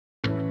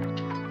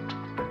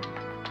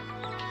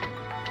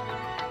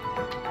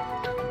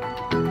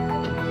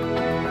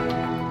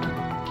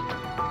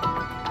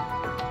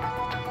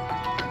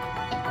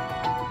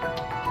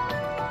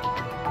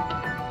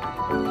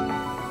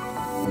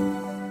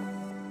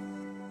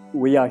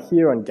We are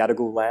here on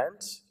Gadigal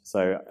land,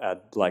 so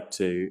I'd like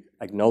to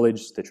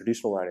acknowledge the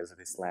traditional owners of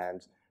this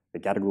land, the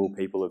Gadigal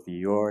people of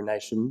the Eora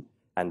Nation,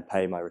 and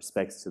pay my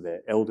respects to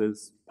their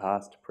elders,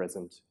 past,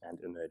 present, and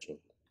emerging.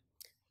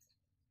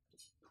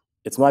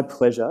 It's my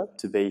pleasure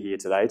to be here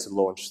today to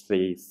launch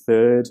the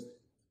third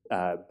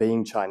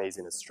Being Chinese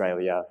in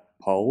Australia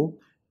poll.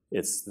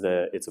 It's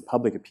a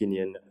public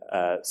opinion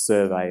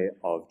survey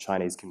of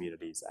Chinese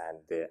communities and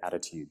their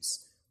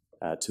attitudes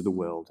to the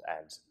world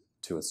and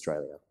to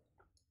Australia.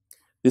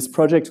 This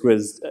project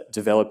was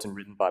developed and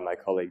written by my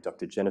colleague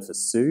Dr. Jennifer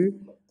Hsu,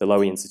 the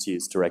Lowy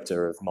Institute's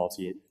Director of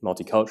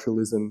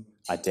Multiculturalism,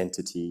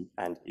 Identity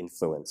and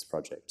Influence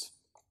Project.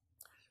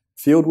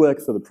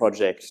 Fieldwork for the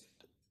project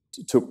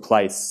took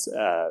place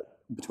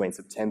between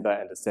September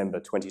and December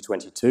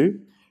 2022.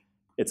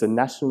 It's a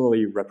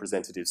nationally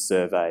representative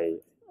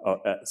survey,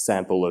 a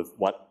sample of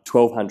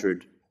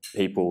 1,200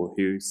 people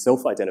who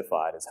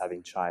self-identified as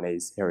having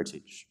Chinese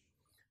heritage.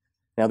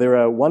 Now, there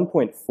are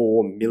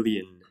 1.4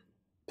 million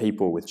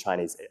people with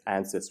Chinese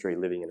ancestry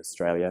living in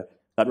Australia.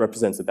 That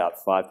represents about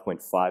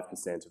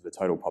 5.5% of the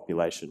total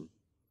population.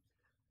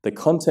 The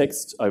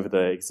context over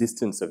the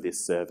existence of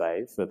this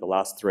survey for the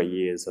last 3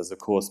 years has, of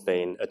course,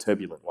 been a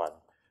turbulent one.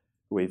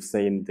 We've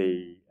seen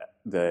the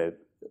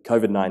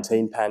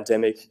COVID-19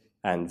 pandemic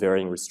and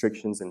varying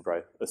restrictions in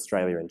both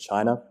Australia and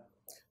China.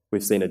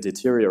 We've seen a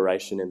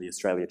deterioration in the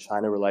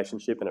Australia-China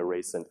relationship and a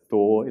recent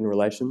thaw in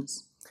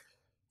relations.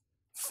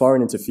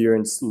 Foreign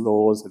interference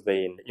laws have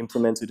been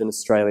implemented in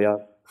Australia.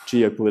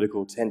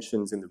 Geopolitical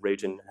tensions in the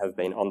region have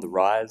been on the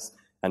rise,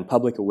 and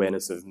public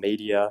awareness of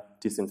media,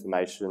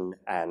 disinformation,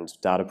 and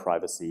data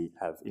privacy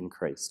have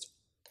increased.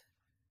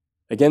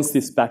 Against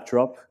this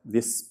backdrop,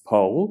 this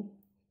poll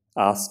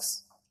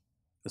asks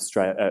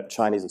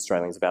Chinese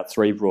Australians about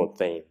three broad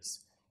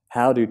themes.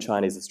 How do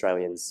Chinese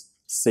Australians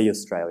see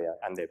Australia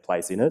and their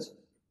place in it?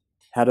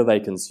 How do they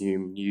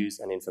consume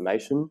news and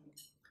information?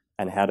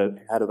 And how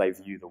do they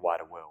view the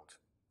wider world?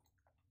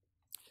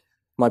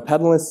 My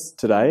panellists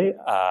today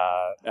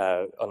are,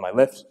 on my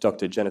left,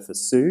 Dr. Jennifer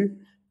Hsu,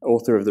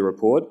 author of the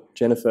report.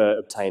 Jennifer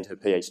obtained her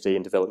PhD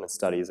in development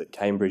studies at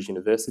Cambridge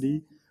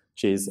University.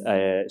 She's,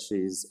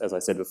 as I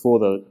said before,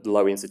 the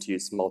Lowy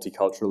Institute's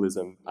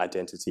Multiculturalism,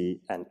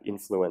 Identity and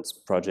Influence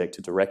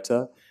Project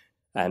Director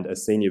and a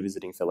Senior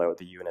Visiting Fellow at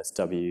the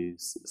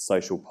UNSW's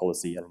Social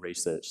Policy and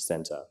Research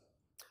Centre.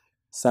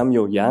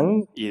 Samuel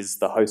Yang is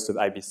the host of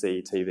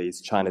ABC TV's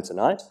China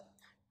Tonight.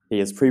 He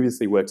has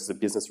previously worked as a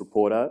business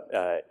reporter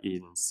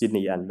in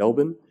Sydney and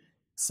Melbourne.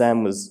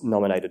 Sam was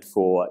nominated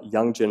for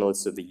Young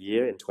Journalist of the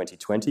Year in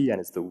 2020 and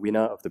is the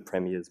winner of the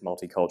Premier's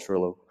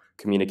Multicultural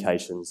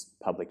Communications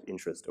Public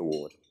Interest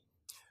Award.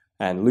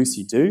 And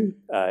Lucy Du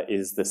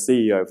is the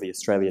CEO of the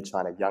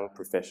Australia-China Young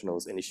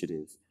Professionals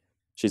Initiative.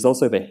 She's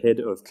also the head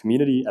of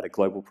community at a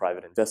global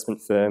private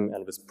investment firm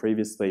and was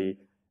previously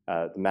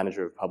the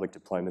manager of public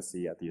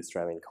diplomacy at the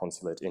Australian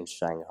Consulate in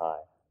Shanghai.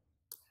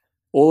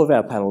 All of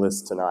our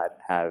panellists tonight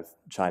have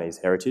Chinese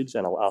heritage,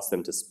 and I'll ask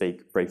them to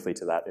speak briefly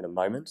to that in a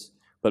moment.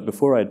 But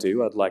before I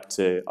do, I'd like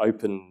to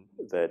open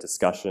the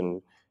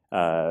discussion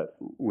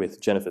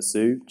with Jennifer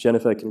Hsu.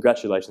 Jennifer,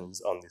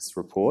 congratulations on this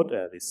report,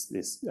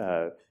 this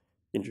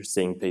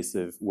interesting piece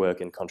of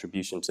work and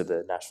contribution to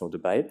the national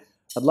debate.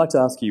 I'd like to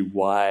ask you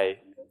why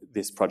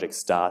this project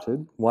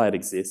started, why it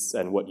exists,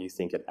 and what you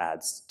think it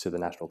adds to the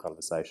national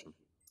conversation.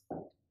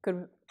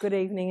 Good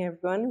evening,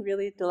 everyone.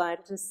 Really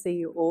delighted to see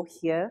you all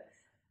here.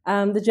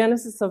 The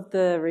genesis of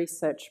the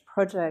research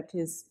project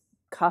is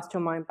cast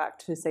your mind back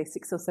to, say,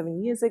 6 or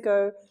 7 years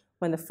ago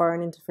when the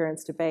foreign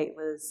interference debate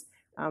was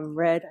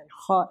red and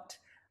hot.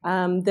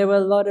 There were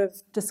a lot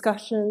of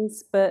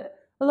discussions, but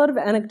a lot of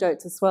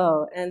anecdotes as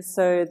well. And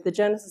so the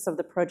genesis of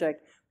the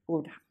project,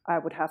 I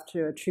would have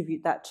to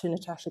attribute that to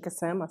Natasha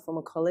Kassam, my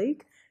former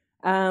colleague.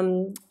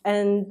 And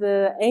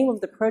the aim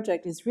of the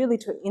project is really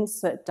to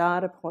insert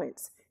data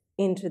points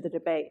into the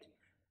debate.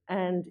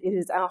 And it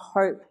is our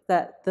hope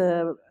that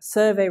the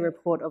survey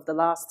report of the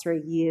last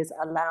 3 years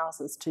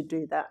allows us to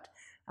do that,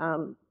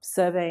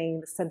 surveying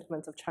the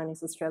sentiments of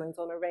Chinese Australians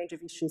on a range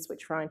of issues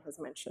which Ryan has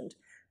mentioned.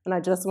 And I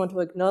just want to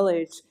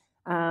acknowledge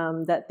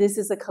that this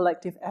is a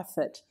collective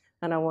effort,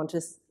 and I want to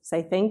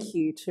say thank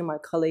you to my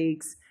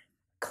colleagues,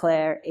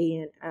 Claire,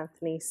 Ian,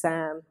 Anthony,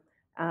 Sam,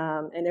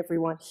 and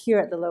everyone here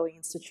at the Lowy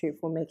Institute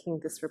for making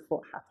this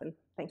report happen.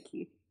 Thank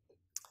you.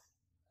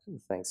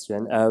 Thanks,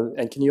 Jen.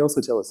 And can you also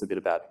tell us a bit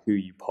about who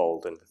you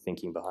polled and the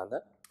thinking behind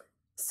that?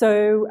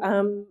 So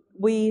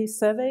we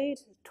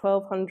surveyed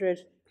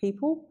 1,200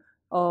 people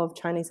of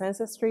Chinese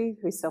ancestry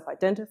who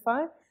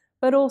self-identify,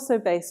 but also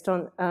based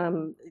on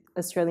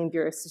Australian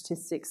Bureau of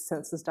Statistics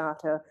census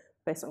data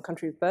based on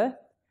country of birth,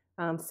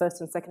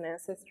 first and second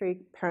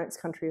ancestry, parents'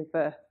 country of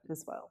birth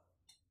as well.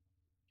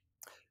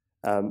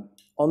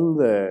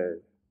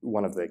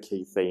 One of the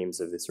key themes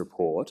of this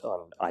report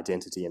on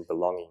identity and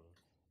belonging,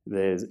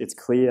 it's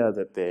clear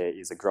that there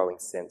is a growing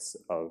sense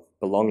of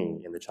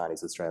belonging in the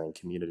Chinese Australian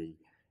community.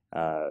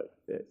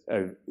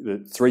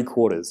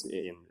 3/4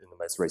 in the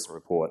most recent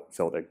report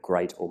felt a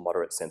great or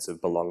moderate sense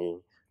of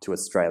belonging to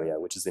Australia,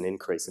 which is an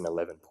increase in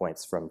 11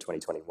 points from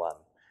 2021.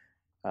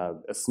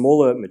 A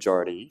smaller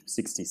majority,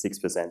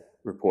 66%,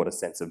 report a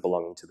sense of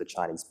belonging to the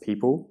Chinese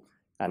people,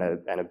 and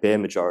a bare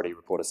majority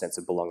report a sense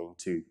of belonging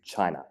to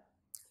China.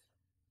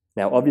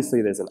 Now,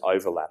 obviously, there's an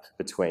overlap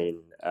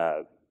between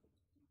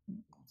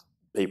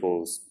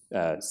people's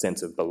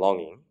sense of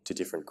belonging to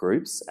different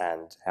groups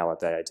and how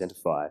they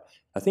identify.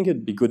 I think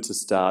it'd be good to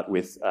start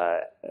with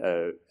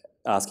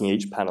asking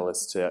each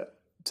panelist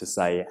to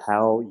say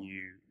how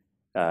you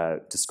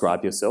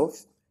describe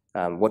yourself.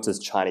 What does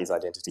Chinese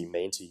identity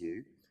mean to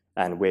you,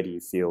 and where do you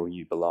feel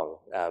you belong?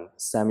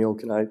 Samuel,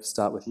 can I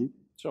start with you?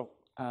 Sure.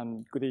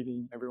 Good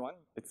evening, everyone.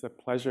 It's a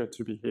pleasure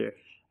to be here.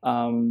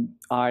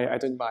 I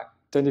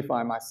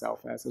identify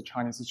myself as a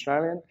Chinese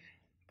Australian,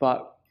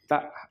 but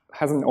that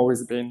hasn't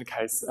always been the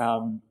case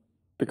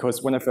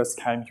because when I first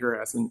came here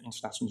as an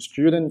international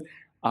student,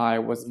 I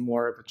was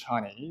more of a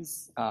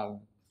Chinese.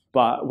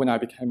 But when I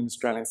became an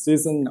Australian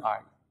citizen, I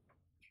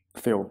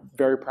feel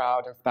very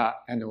proud of that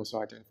and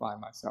also identify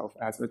myself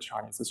as a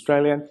Chinese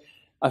Australian.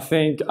 I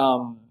think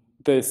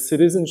the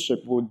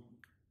citizenship it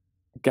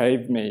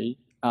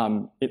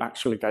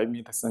actually gave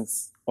me the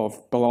sense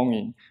of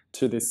belonging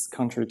to this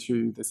country,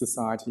 to the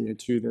society,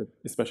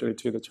 especially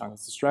to the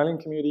Chinese Australian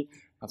community.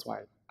 That's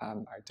why I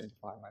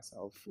identify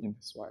myself in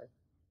this way.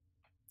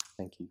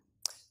 Thank you.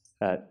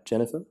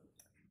 Jennifer?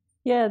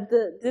 Yeah,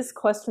 this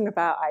question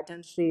about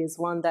identity is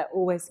one that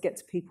always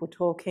gets people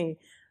talking.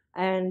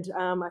 And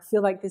I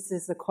feel like this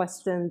is a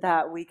question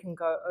that we can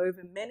go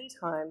over many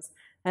times,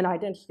 and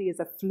identity is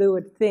a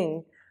fluid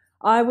thing.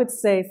 I would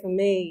say for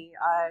me,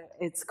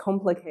 it's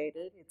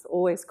complicated. It's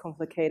always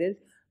complicated.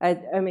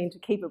 I mean, to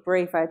keep it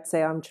brief, I'd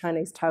say I'm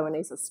Chinese,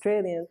 Taiwanese,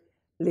 Australian,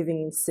 living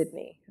in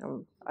Sydney.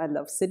 I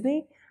love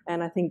Sydney,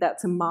 and I think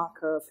that's a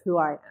marker of who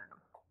I am.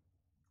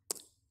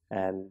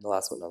 And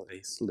last but not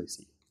least,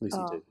 Lucy. Lucy,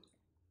 too.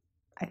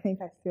 I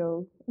think I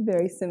feel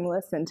very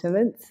similar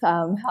sentiments.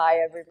 Hi,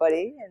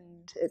 everybody,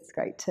 and it's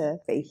great to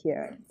be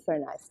here. It's so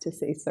nice to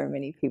see so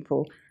many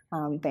people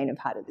being a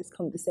part of this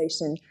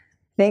conversation.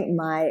 I think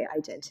my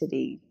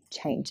identity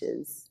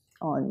changes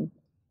on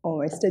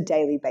almost a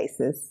daily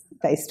basis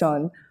based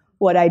on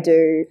what I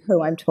do,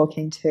 who I'm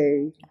talking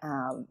to,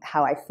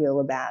 how I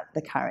feel about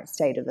the current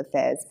state of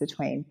affairs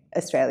between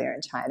Australia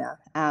and China.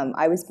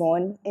 I was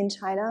born in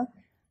China.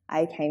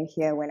 I came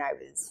here when I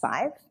was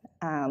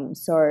 5.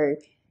 So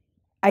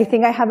I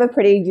think I have a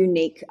pretty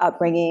unique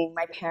upbringing.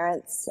 My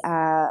parents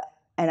and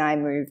I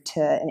moved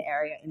to an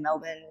area in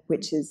Melbourne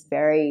which is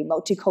very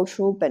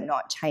multicultural but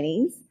not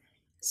Chinese.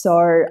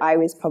 So I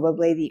was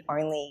probably the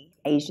only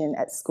Asian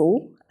at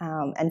school.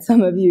 And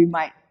some of you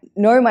might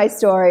know my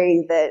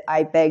story that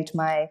I begged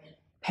my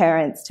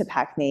parents to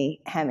pack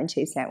me ham and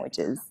cheese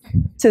sandwiches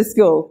to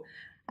school.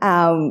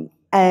 But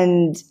at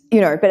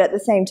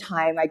the same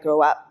time, I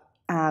grew up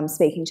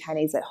speaking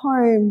Chinese at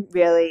home,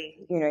 really,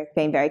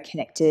 being very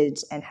connected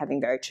and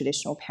having very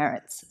traditional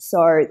parents.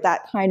 So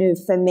that kind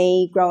of, for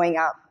me, growing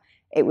up,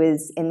 it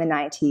was in the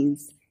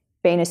 90s,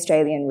 being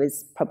Australian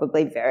was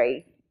probably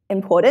very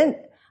important.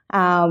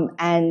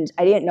 And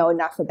I didn't know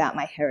enough about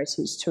my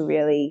heritage to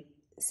really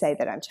say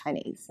that I'm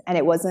Chinese. And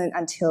it wasn't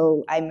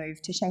until I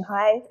moved to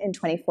Shanghai in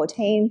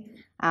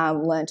 2014,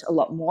 learned a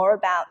lot more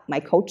about my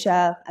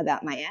culture,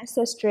 about my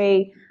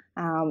ancestry,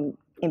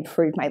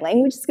 improved my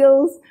language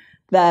skills,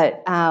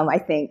 that I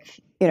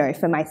think,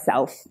 for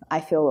myself, I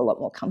feel a lot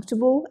more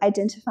comfortable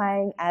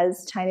identifying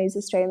as Chinese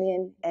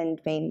Australian and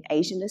being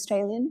Asian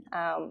Australian,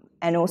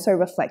 and also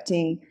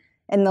reflecting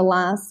in the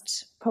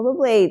last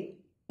probably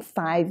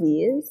 5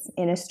 years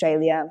in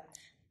Australia,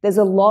 there's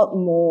a lot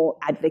more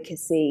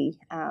advocacy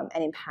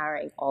and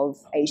empowering of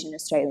Asian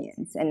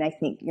Australians. And I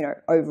think,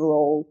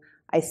 overall,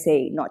 I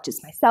see not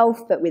just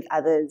myself, but with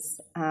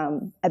others,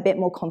 a bit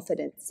more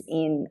confidence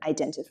in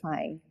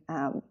identifying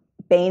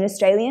being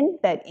Australian,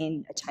 but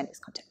in a Chinese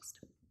context.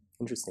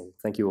 Interesting.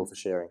 Thank you all for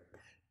sharing.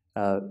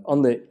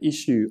 On the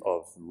issue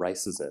of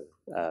racism,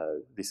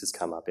 this has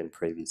come up in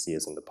previous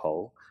years in the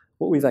poll.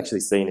 What we've actually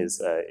seen is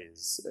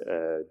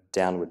a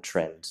downward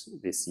trend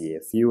this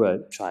year.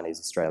 Fewer Chinese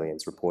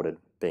Australians reported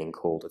being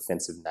called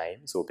offensive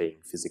names or being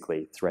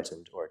physically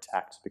threatened or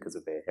attacked because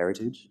of their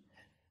heritage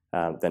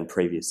than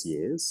previous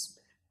years.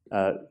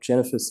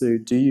 Jennifer Hsu,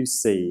 do you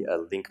see a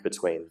link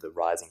between the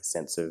rising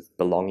sense of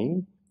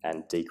belonging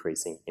and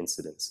decreasing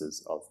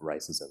incidences of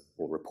racism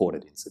or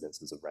reported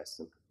incidences of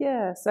racism?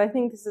 Yeah, so I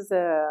think this is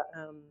a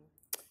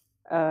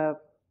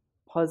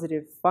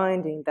positive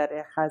finding that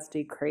it has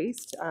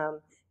decreased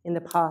in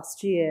the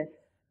past year.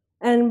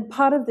 And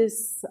part of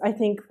this, I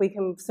think we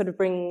can sort of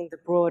bring the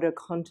broader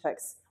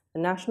context, the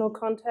national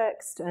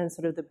context and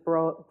sort of the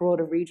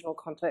broader regional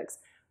context.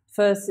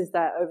 First is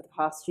that over the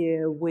past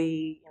year,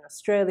 we in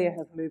Australia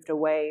have moved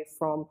away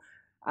from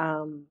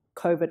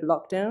COVID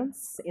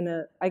lockdowns in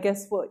a, I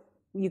guess what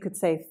you could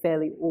say,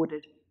 fairly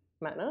ordered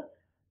manner.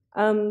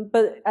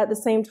 But at the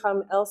same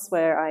time,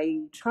 elsewhere,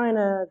 i.e.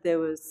 China, there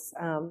was,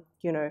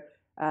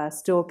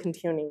 still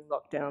continuing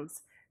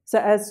lockdowns. So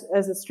as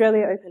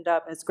Australia opened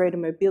up, as greater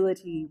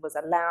mobility was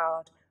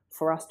allowed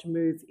for us to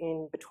move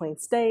in between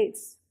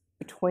states,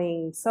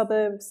 between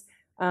suburbs.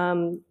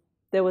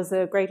 There was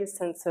a greater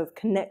sense of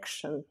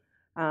connection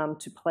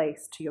to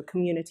place, to your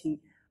community,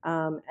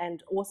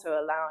 and also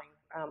allowing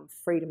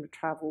freedom to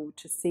travel,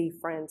 to see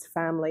friends,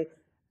 family,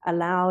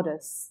 allowed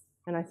us,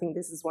 and I think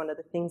this is one of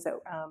the things that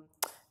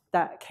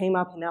that came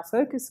up in our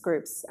focus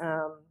groups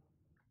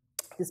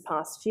this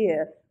past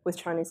year with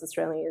Chinese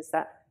Australians,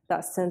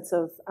 that sense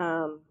of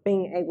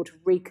being able to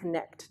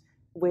reconnect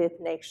with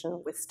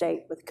nation, with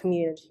state, with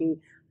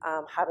community,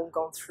 having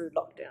gone through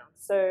lockdown.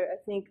 So I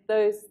think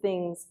those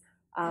things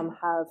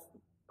have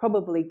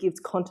probably gives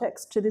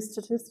context to this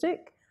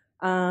statistic,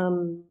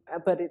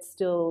 but it's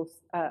still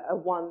a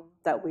one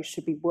that we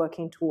should be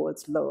working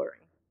towards lowering.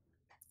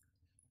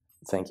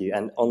 Thank you.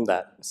 And on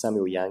that,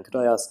 Samuel Yang, could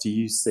I ask, do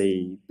you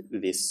see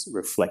this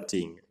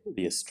reflecting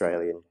the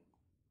Australian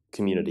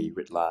community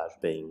writ large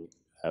being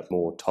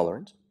more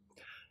tolerant?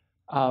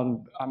 I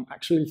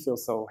actually feel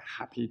so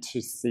happy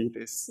to see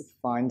this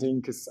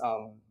finding because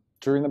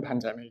during the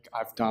pandemic,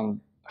 I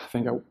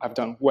think I've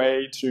done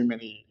way too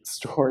many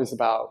stories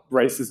about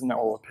racism,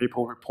 or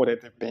people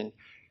reported they've been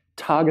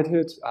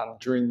targeted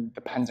during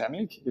the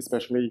pandemic,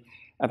 especially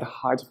at the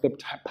height of the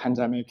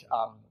pandemic.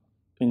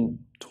 In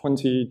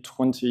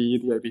 2020,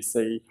 the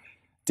ABC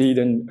did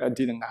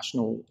a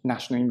national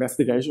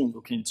investigation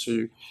looking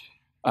into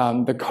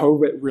the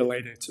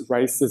COVID-related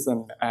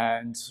racism,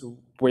 and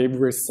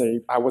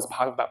I was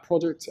part of that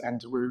project,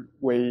 and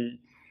we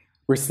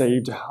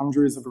received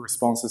hundreds of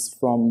responses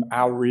from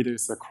our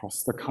readers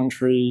across the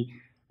country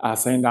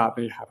saying that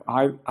they have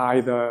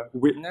either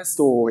witnessed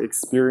or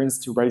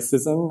experienced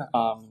racism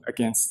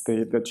against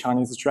the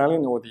Chinese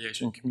Australian or the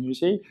Asian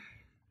community.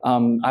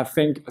 I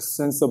think a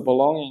sense of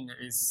belonging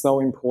is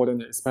so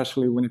important,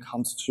 especially when it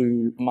comes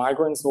to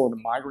migrants or the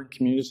migrant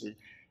community.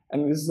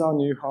 And this is our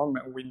new home,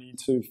 and we need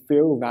to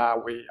feel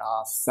that we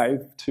are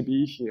safe to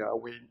be here.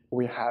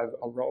 We have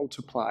a role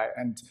to play,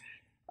 and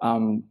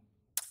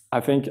I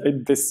think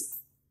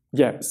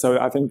so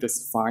I think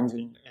this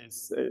finding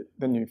is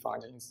the new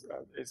findings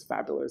is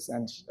fabulous,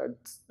 and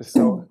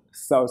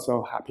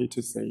so happy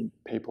to see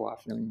people are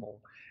feeling more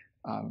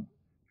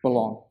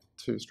belong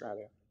to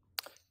Australia.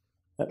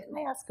 Can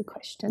I ask a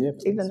question? Yeah,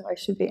 even though I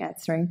should be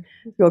answering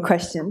your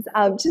questions.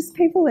 Just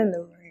people in the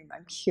room,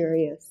 I'm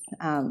curious,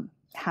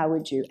 how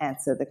would you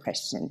answer the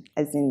question?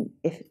 As in,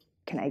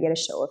 can I get a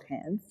show of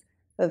hands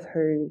of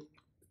who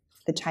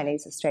the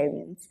Chinese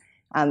Australians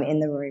in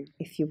the room,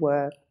 if you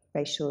were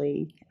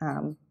racially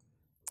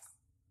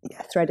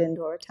threatened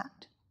or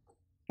attacked?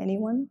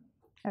 Anyone,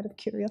 out of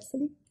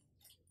curiosity?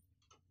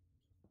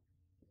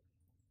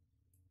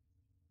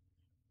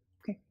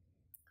 Okay.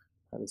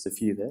 There's a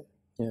few there.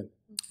 Yeah.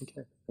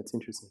 Okay, that's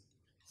interesting.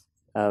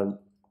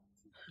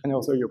 And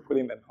also, you're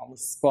putting them on the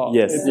spot.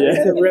 Yes.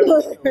 It's a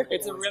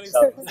really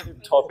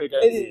sensitive topic,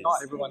 and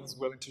not everyone is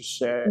willing to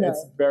share. No.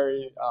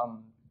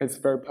 It's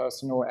very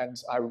personal,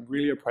 and I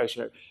really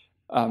appreciate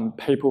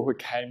people who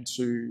came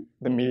to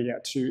the media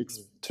to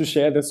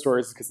share their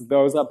stories, because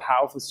those are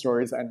powerful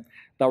stories, and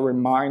that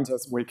remind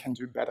us we can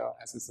do better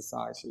as a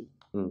society.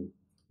 Mm.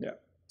 Yeah.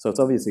 So it's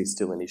obviously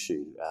still an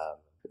issue,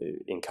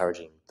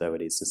 encouraging though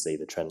it is to see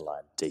the trend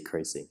line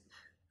decreasing.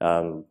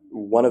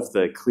 One of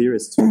the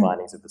clearest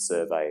findings of the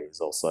survey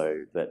is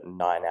also that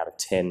 9 out of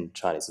 10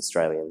 Chinese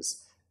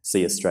Australians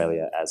see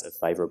Australia as a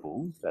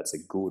favourable, that's a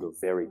good or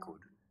very good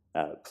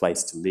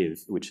place to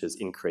live, which has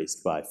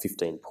increased by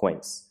 15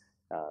 points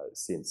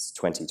since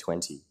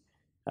 2020.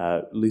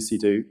 Lucy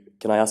Du,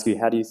 can I ask you,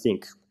 how do you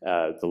think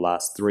the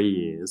last 3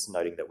 years,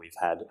 noting that we've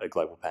had a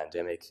global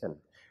pandemic and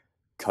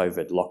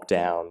COVID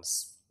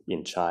lockdowns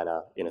in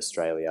China, in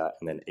Australia,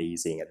 and then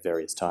easing at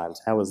various times,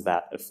 how has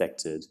that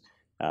affected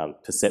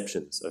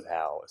perceptions of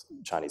how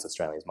Chinese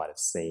Australians might have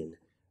seen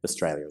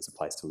Australia as a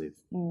place to live?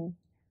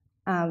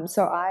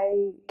 So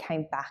I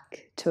came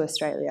back to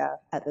Australia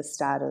at the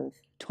start of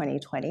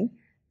 2020.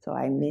 So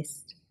I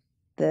missed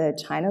the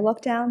China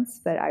lockdowns,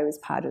 but I was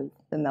part of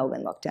the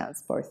Melbourne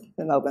lockdowns, both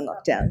the Melbourne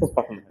lockdowns.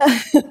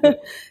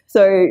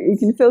 So you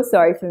can feel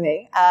sorry for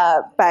me.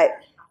 But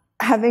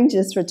having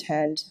just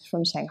returned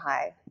from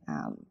Shanghai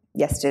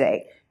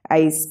yesterday,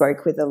 I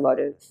spoke with a lot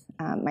of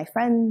my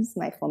friends,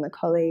 my former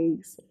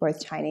colleagues,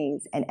 both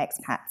Chinese and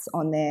expats,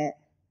 on their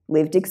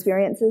lived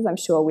experiences. I'm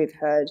sure we've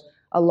heard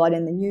a lot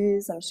in the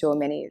news. I'm sure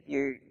many of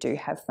you do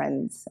have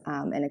friends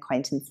and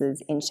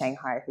acquaintances in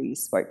Shanghai who you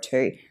spoke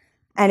to.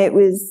 And it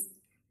was,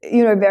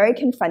 very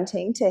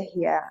confronting to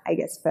hear, I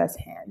guess,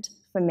 firsthand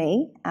for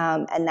me.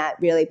 And that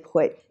really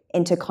put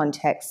into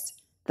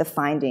context the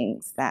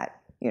findings that,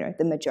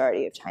 the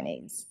majority of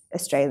Chinese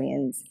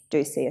Australians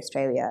do see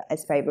Australia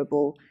as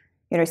favourable.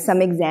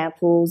 Some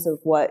examples of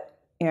what,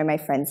 my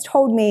friends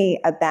told me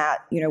about,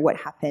 what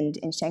happened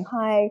in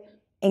Shanghai,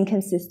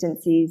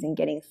 inconsistencies in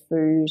getting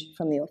food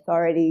from the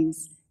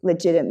authorities,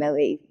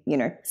 legitimately,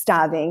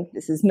 starving.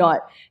 This is not,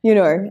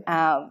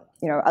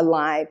 a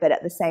lie, but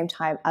at the same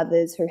time,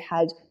 others who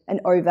had an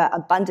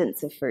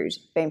overabundance of food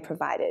being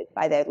provided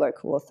by their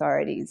local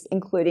authorities,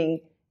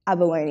 including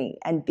abalone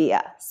and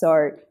beer.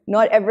 So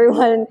not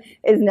everyone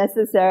is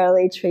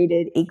necessarily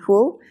treated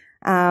equal.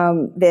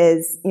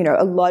 There's,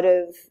 a lot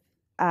of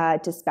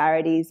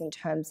disparities in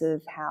terms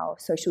of how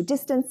social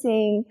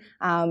distancing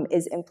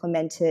is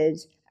implemented.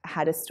 I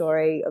had a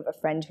story of a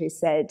friend who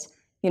said,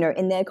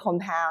 in their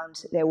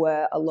compound there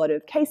were a lot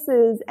of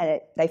cases, and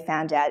they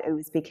found out it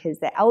was because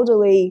the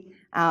elderly,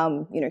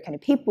 kind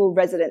of people,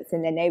 residents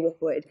in their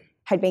neighbourhood,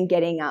 had been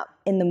getting up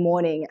in the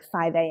morning at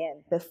 5 a.m.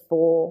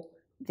 before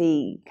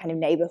the kind of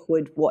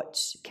neighbourhood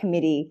watch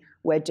committee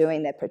were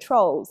doing their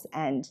patrols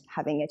and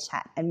having a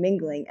chat and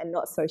mingling and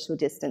not social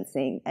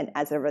distancing, and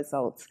as a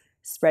result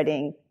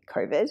spreading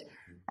COVID.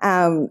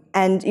 And,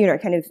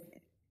 kind of,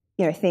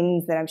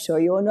 things that I'm sure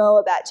you all know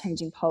about,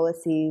 changing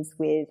policies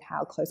with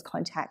how close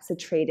contacts are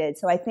treated.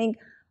 So I think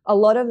a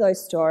lot of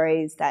those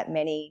stories that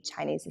many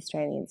Chinese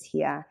Australians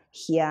hear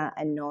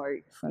and know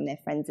from their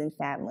friends and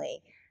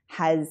family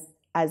has,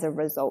 as a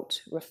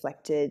result,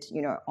 reflected,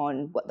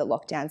 on what the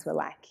lockdowns were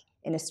like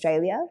in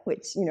Australia,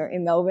 which,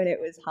 in Melbourne it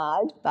was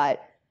hard,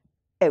 but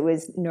it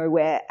was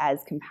nowhere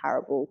as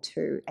comparable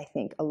to, I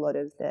think, a lot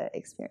of the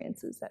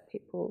experiences that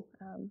people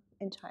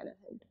in China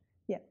had.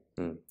 Yeah.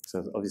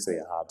 So obviously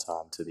a hard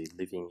time to be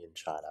living in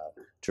China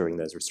during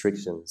those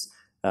restrictions.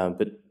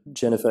 But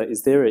Jennifer,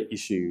 is there an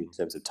issue in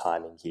terms of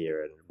timing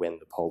here and when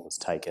the poll was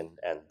taken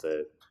and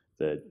the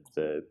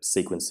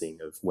sequencing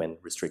of when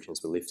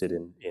restrictions were lifted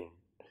in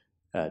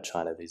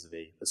China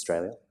vis-a-vis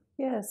Australia?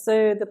 Yeah,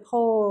 so the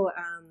poll,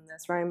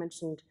 as Ryan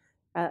mentioned,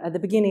 at the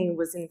beginning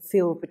was in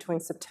field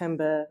between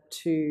September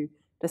to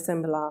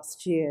December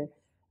last year.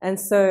 And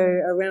so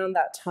around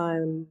that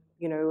time,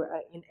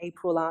 in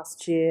April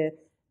last year,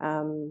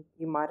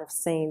 you might have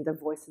seen the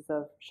Voices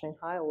of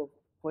Shanghai or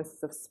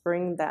Voices of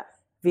Spring, that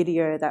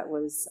video that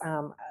was,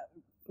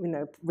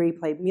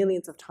 replayed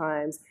millions of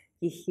times.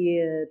 You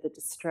hear the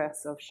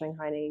distress of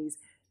Shanghainese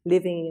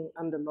living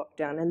under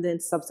lockdown, and then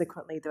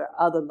subsequently there are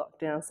other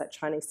lockdowns that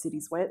Chinese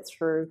cities went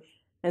through.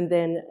 And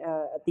then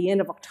at the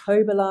end of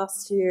October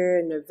last year,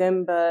 in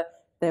November,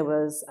 there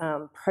was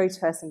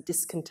protests and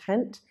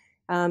discontent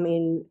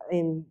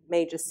in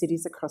major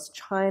cities across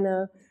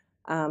China,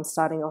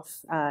 starting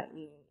off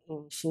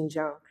in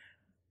Xinjiang.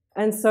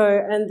 And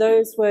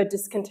those were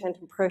discontent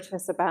and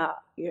protests about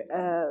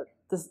the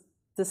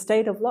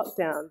state of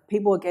lockdown.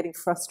 People were getting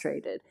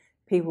frustrated.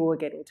 People were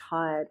getting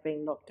tired,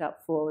 being locked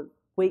up for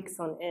weeks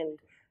on end.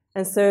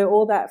 And so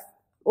all that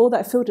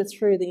filtered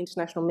through the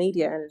international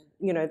media,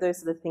 and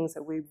those are the things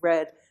that we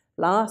read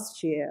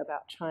last year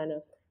about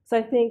China. So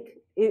I think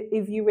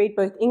if you read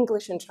both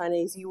English and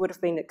Chinese, you would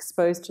have been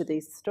exposed to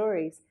these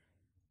stories.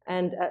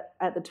 And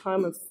at the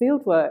time of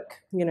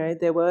fieldwork,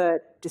 there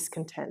were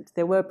discontent,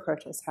 there were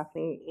protests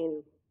happening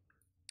in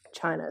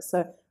China.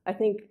 So I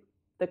think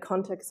the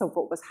context of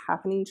what was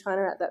happening in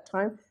China at that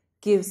time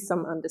gives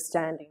some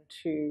understanding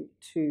to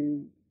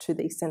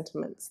these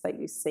sentiments that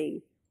you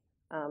see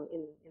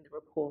in the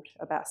report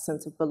about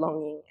sense of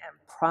belonging and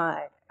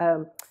pride,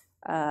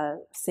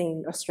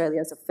 seeing Australia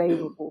as a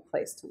favourable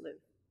place to live.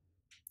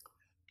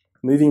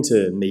 Moving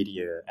to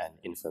media and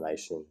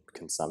information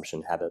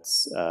consumption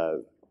habits,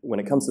 when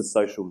it comes to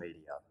social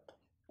media,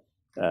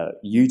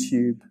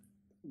 YouTube,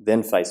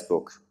 then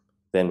Facebook,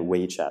 then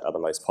WeChat are the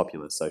most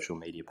popular social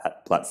media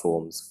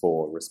platforms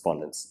for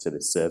respondents to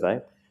this survey.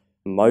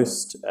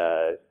 Most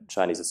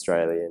Chinese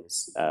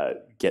Australians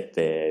get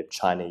their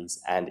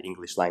Chinese and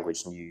English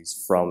language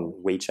news from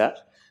WeChat,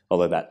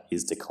 although that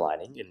is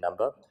declining in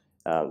number.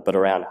 But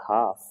around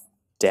half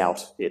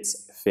doubt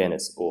its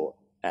fairness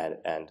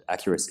and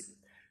accuracy.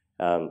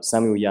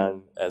 Samuel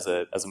Young, as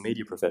a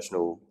media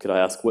professional, could I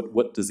ask,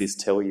 what does this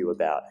tell you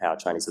about how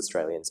Chinese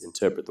Australians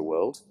interpret the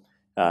world,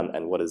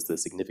 and what is the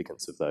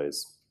significance of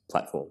those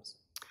platforms?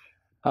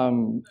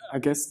 I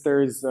guess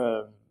there is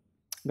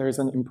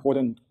an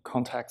important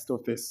context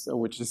of this,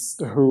 which is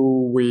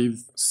who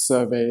we've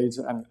surveyed,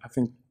 and I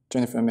think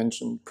Jennifer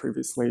mentioned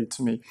previously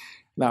to me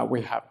that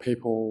we have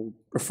people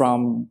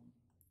from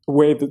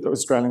with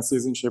Australian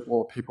citizenship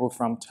or people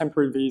from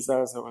temporary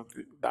visas, or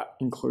that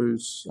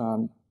includes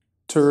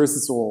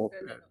tourists or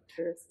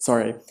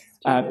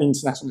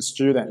international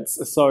students.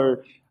 So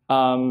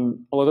a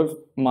lot of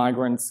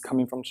migrants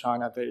coming from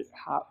China,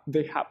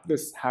 they have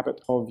this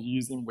habit of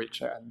using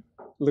WeChat, and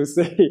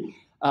Lucy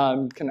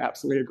can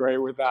absolutely agree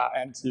with that,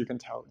 and you can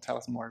tell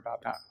us more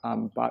about that.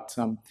 But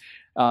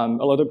a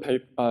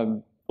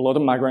lot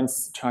of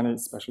migrants,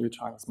 especially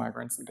Chinese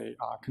migrants, they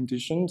are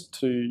conditioned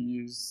to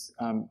use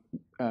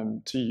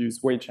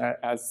WeChat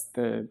as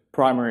the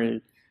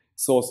primary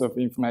source of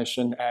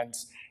information, and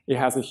it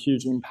has a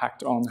huge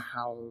impact on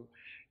how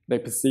they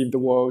perceive the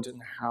world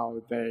and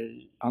how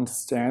they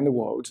understand the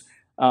world.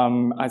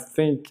 I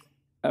think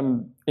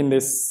in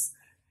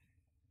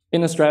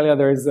Australia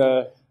there is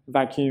a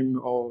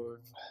vacuum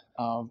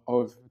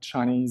of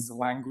Chinese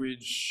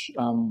language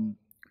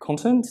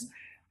content,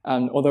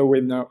 and although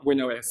we know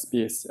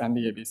SBS and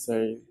the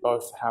ABC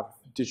both have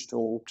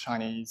digital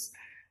Chinese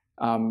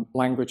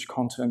language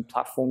content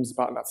platforms,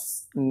 but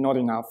that's not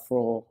enough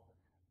for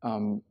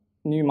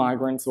new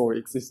migrants or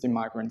existing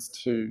migrants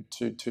to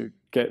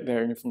get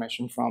their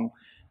information from.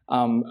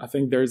 I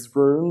think there's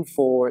room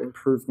for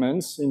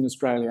improvement in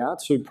Australia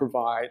to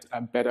provide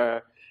a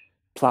better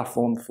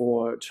platform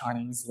for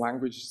Chinese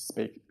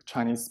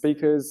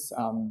speakers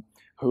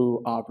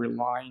who are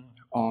relying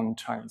on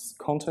Chinese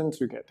content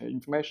to get their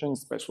information,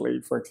 especially,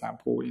 for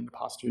example, in the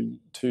past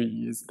two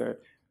years, the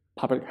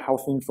public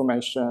health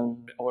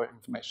information or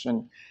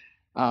information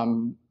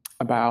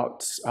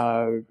about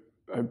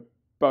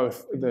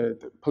both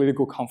the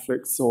political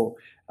conflicts or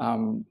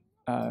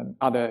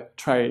other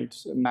trade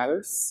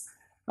matters.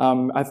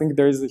 I think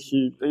there is a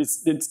huge.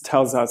 It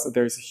tells us that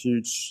there is a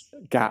huge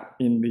gap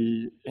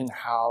in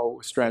how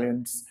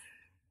Australian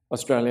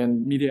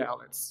media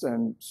outlets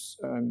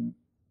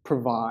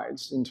provide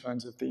in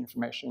terms of the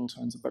information, in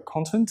terms of the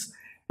content,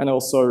 and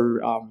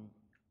also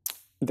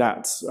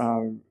that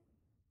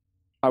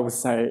I would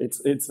say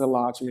it's a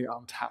largely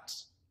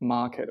untapped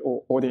market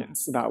or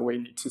audience that we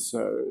need to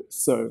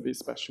serve,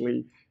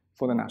 especially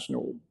for the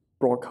national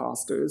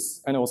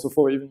broadcasters, and also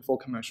for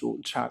commercial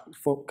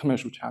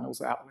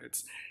channels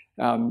outlets.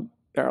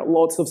 There are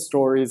lots of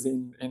stories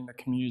in the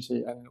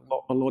community and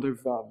a lot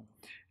of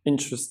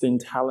interesting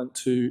talent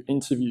to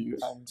interview,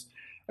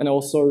 and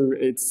also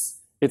it's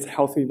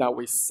healthy that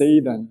we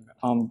see them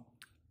on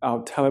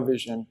our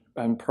television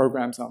and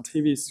programs on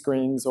TV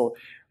screens or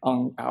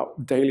on our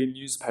daily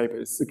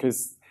newspapers,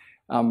 because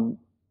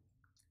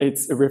it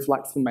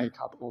reflects the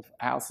makeup of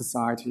our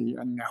society.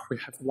 And now we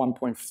have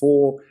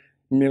 1.4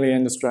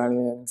 million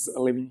Australians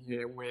living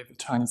here with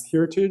Chinese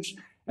heritage,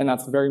 and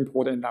that's very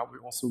important that we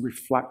also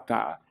reflect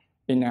that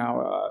in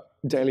our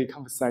daily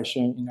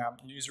conversation, in our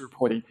news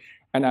reporting.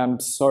 And I'm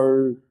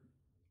so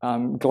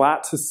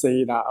glad to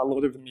see that a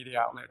lot of the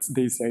media outlets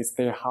these days,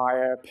 they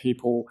hire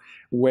people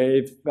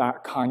with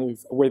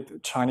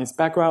with Chinese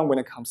background when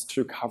it comes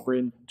to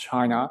covering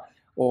China,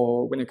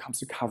 or when it comes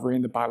to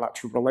covering the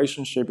bilateral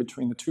relationship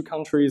between the two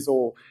countries,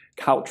 or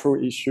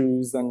cultural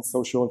issues and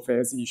social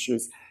affairs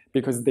issues,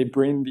 because they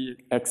bring the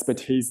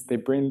expertise, they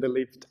bring the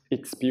lived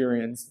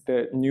experience,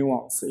 the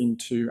nuance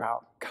into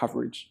our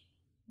coverage.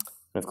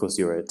 And of course,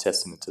 you're a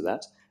testament to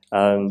that.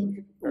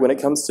 When it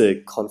comes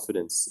to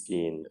confidence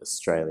in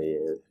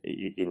Australia,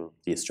 in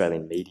the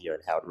Australian media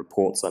and how it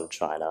reports on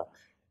China,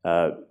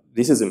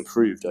 this has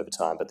improved over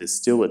time, but there's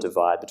still a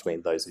divide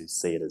between those who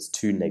see it as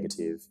too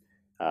negative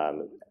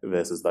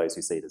versus those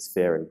who see it as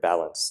fair and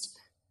balanced.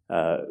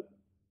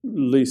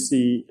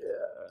 Lucy,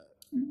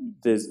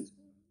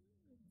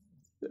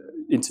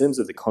 in terms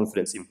of the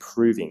confidence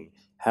improving,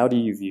 how do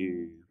you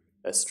view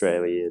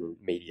Australian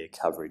media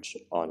coverage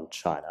on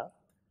China?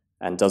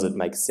 And does it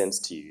make sense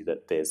to you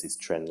that there's this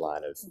trend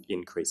line of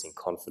increasing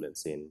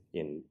confidence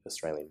in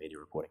Australian media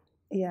reporting?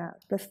 Yeah,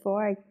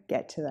 before I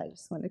get to that, I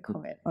just want to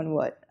comment on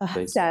what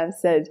Sam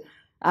said.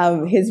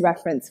 His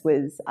reference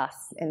was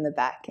us in the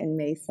back and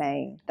me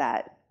saying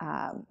that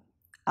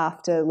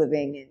after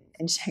living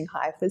in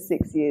Shanghai for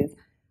 6 years,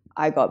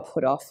 I got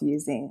put off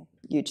using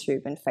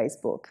YouTube and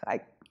Facebook.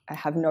 I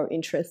have no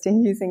interest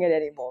in using it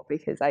anymore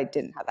because I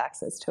didn't have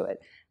access to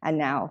it. And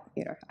now,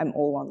 I'm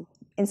all on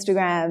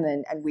Instagram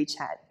and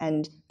WeChat.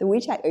 And the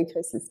WeChat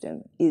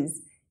ecosystem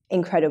is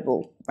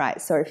incredible,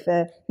 right? So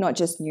for not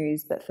just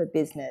news, but for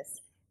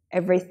business,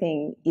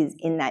 everything is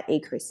in that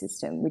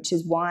ecosystem, which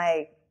is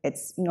why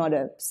it's not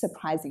a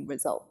surprising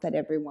result that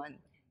everyone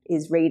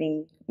is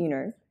reading,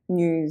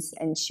 news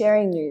and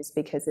sharing news,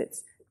 because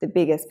it's the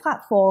biggest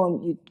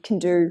platform. You can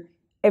do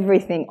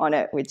everything on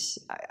it, which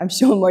I'm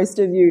sure most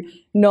of you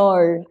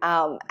know.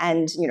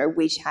 And,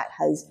 WeChat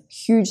has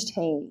huge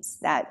teams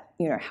that,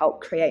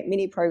 help create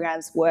mini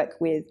programs, work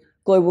with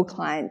global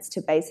clients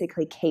to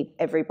basically keep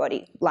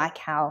everybody, like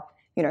how,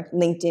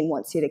 LinkedIn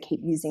wants you to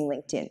keep using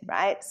LinkedIn,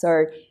 right?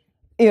 So,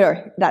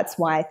 that's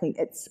why I think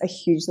it's a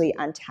hugely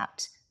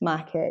untapped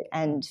market.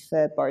 And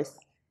for both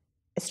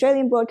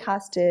Australian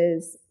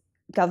broadcasters,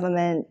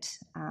 government,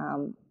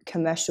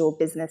 commercial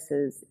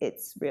businesses,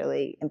 it's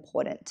really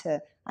important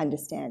to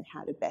understand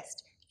how to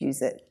best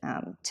use it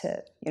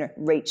to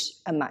reach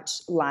a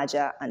much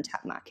larger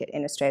untapped market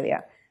in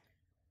Australia.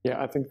 Yeah,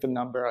 I think the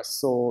number I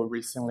saw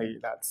recently,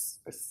 that's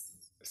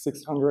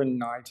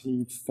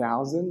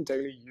 690,000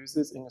 daily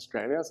users in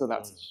Australia. So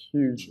that's a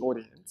huge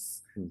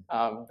audience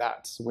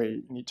that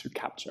we need to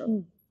capture.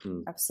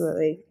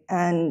 Absolutely.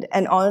 And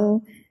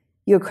on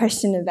your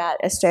question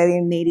about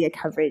Australian media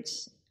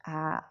coverage,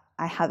 I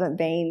haven't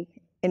been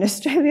in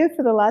Australia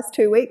for the last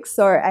 2 weeks,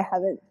 so I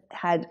haven't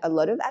had a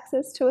lot of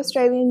access to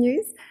Australian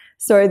news.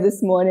 So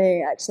this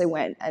morning I actually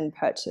went and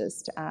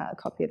purchased a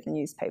copy of the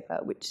newspaper,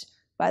 which,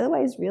 by the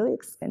way, is really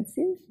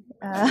expensive.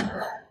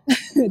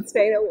 It's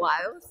been a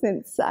while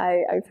since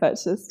I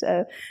purchased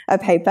a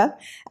paper.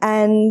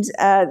 And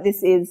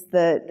this is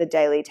the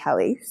Daily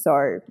Tally,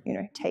 so,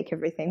 take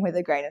everything with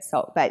a grain of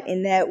salt. But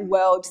in their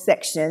world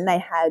section, they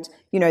had,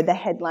 the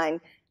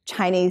headline,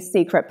 Chinese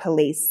secret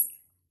police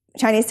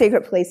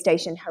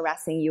station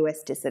harassing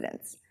US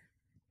dissidents,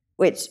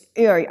 which,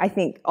 I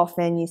think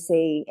often you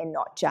see in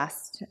not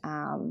just,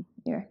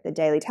 the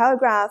Daily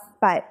Telegraph,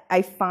 but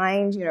I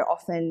find,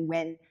 often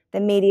when the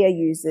media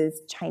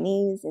uses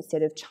Chinese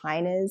instead of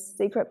China's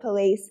secret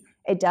police,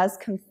 it does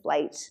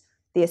conflate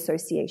the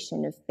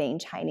association of being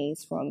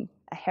Chinese from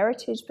a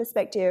heritage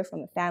perspective,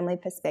 from a family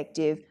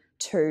perspective,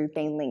 to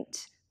being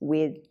linked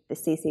with the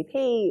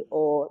CCP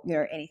or, you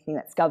know, anything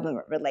that's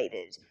government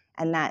related.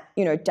 And that,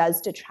 you know,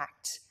 does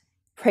detract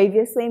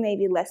previously,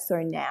 maybe less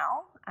so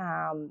now,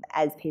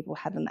 as people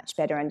have a much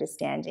better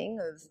understanding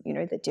of, you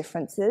know, the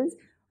differences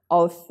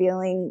of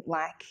feeling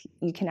like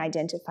you can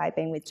identify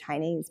being with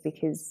Chinese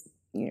because,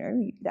 you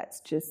know, that's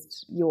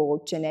just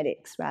your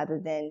genetics rather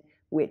than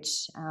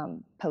which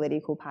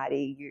political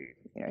party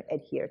you know,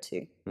 adhere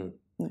to. Mm.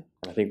 And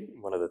I think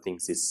one of the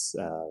things this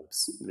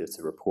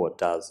report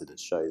does is it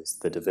shows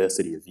the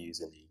diversity of views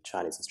in the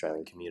Chinese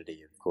Australian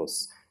community. Of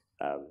course,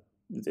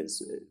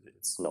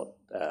 it's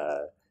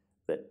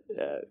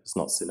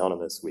not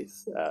synonymous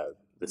with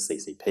the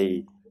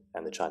CCP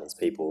and the Chinese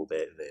people.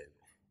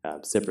 They're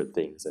separate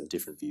things and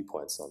different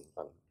viewpoints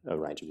on a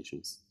range of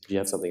issues. Do you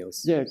have something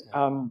else? Yeah,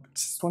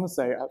 just want to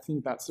say I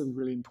think that's a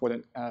really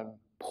important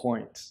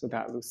point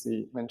that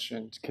Lucy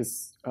mentioned,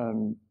 because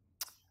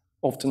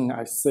often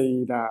I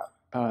see that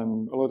a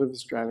lot of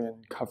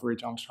Australian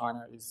coverage on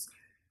China is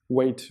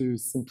way too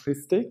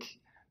simplistic.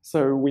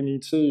 So we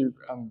need to,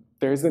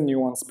 there is a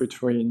nuance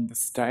between the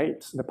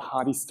state, the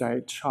party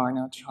state,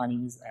 China,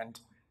 Chinese, and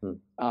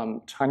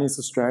Chinese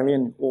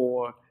Australian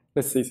or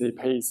the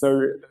CCP.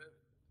 So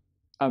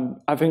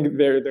I think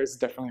there's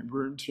definitely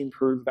room to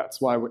improve. That's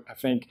why I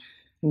think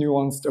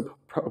nuanced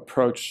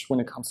approach when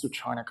it comes to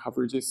China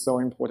coverage is so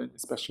important,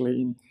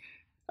 especially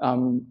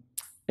in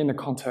the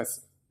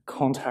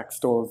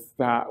context of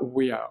that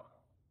we are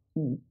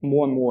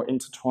more and more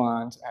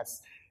intertwined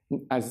as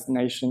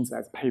nations,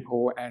 as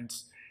people, and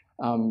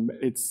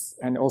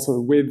and also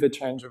with the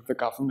change of the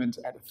government.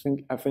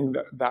 I think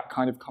that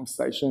kind of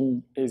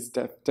conversation is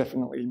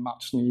definitely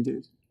much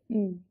needed.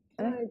 And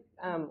I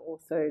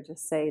also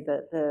just say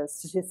that the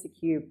statistic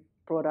you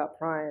brought up,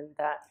 Ryan,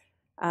 that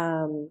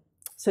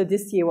so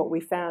this year what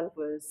we found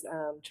was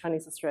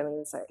Chinese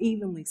Australians are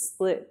evenly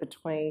split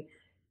between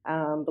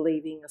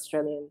believing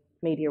Australian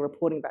media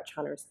reporting about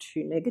China is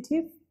too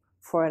negative.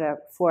 4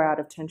 out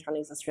of 10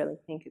 Chinese Australians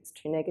think it's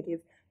too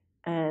negative,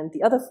 and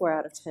the other 4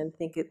 out of 10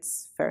 think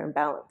it's fair and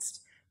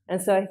balanced. And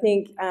so I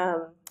think,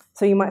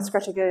 so you might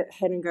scratch your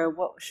head and go,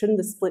 well, shouldn't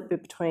the split be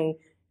between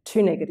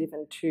too negative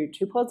and too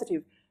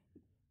positive?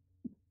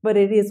 But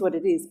it is what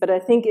it is. But I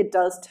think it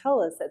does tell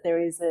us that there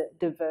is a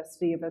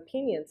diversity of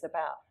opinions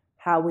about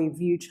how we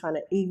view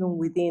China, even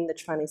within the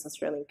Chinese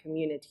Australian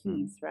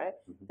communities, right?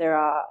 There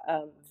are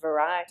a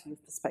variety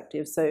of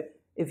perspectives. So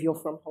if you're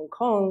from Hong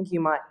Kong, you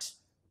might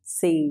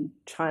see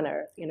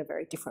China in a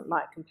very different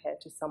light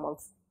compared to someone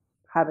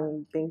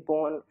having been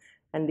born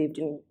and lived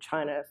in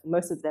China for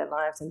most of their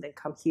lives and then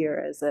come here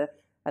as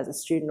a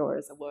student or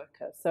as a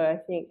worker. So I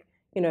think,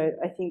 you know,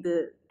 I think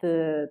the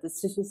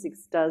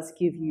statistics does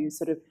give you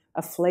sort of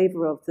a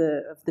flavour of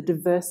the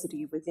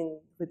diversity within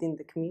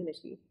the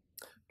community.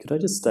 Could I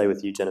just stay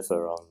with you,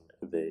 Jennifer, on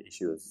the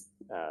issue of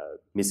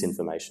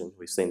misinformation?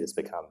 We've seen this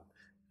become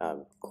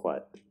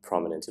quite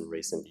prominent in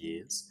recent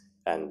years,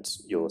 and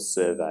your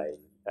survey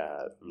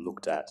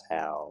looked at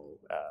how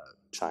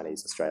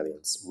Chinese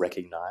Australians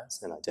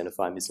recognise and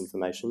identify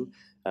misinformation.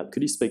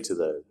 Could you speak to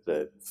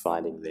the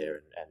finding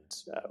there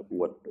and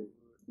what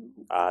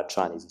are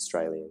Chinese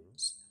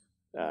Australians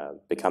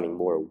becoming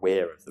more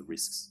aware of the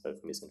risks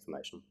of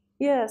misinformation?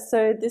 Yeah,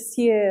 so this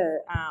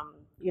year,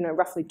 you know,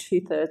 roughly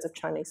 2/3 of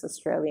Chinese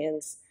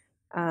Australians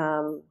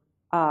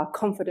are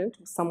confident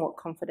or somewhat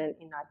confident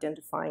in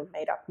identifying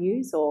made-up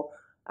news or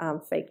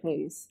fake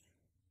news.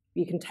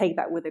 You can take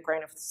that with a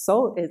grain of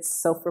salt. It's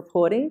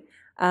self-reporting.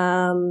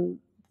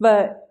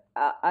 But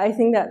I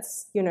think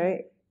that's, you know,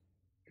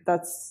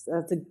 that's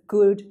a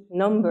good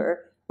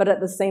number. But at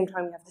the same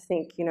time, you have to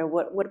think, you know,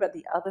 what about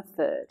the other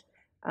third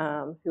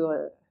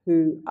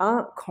who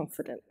aren't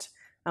confident?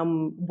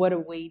 What are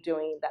we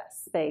doing in that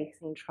space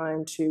in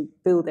trying to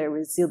build their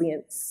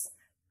resilience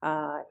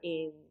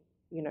in,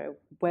 you know,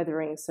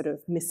 weathering sort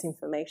of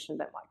misinformation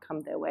that might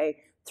come their way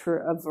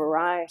through a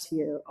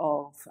variety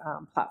of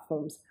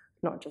platforms,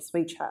 not just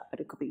WeChat, but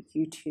it could be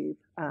YouTube,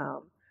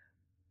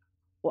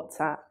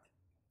 WhatsApp,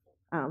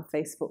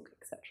 Facebook,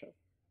 etc.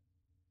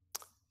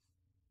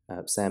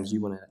 Sam, do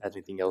you want to add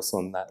anything else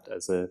on that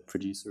as a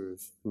producer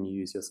of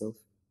news yourself?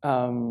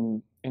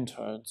 In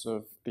terms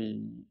of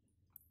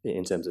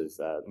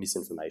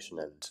misinformation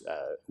and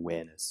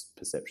awareness,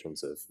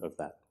 perceptions of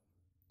that?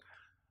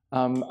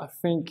 I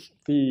think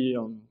a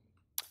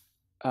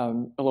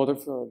lot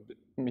of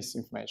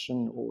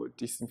misinformation or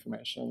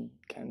disinformation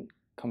can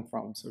come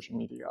from social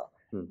media,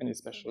 and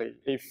especially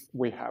if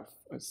we have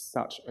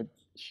such a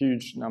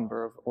huge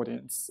number of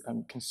audience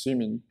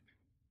consuming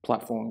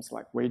platforms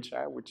like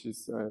WeChat, which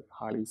is a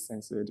highly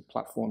censored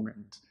platform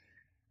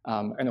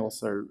and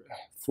also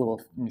full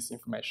of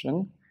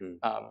misinformation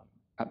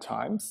at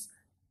times.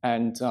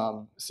 And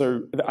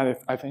so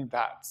I think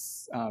that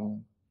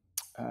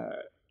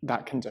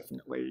can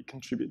definitely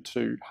contribute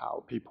to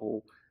how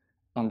people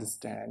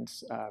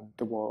understand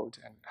the world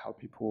and how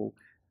people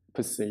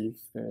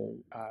perceive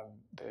the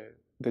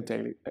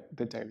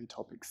daily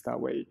topics that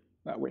we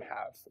that we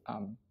have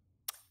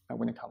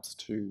when it comes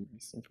to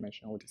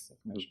misinformation or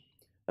disinformation.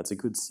 That's a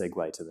good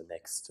segue to the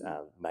next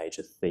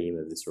major theme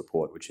of this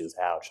report, which is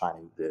how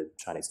the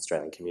Chinese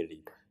Australian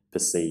community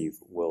perceive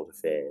world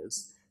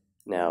affairs.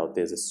 Now,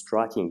 there's a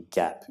striking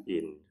gap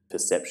in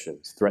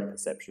perceptions, threat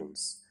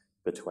perceptions,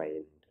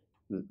 between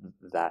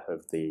that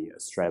of the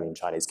Australian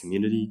Chinese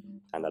community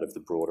and that of the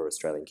broader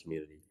Australian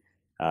community.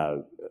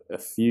 A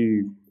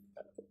few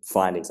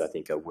findings, I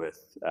think, are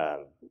worth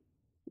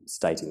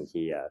stating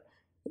here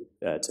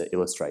to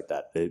illustrate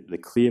that. The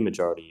clear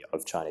majority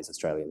of Chinese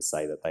Australians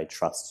say that they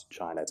trust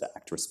China to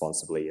act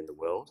responsibly in the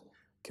world,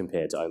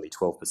 compared to only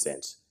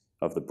 12%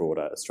 of the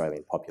broader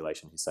Australian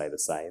population who say the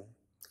same.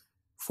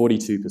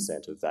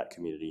 42% of that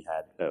community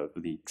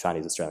the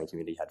Chinese Australian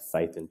community had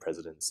faith in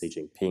President Xi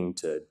Jinping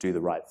to do the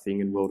right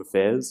thing in world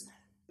affairs.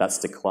 That's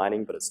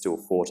declining, but it's still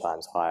 4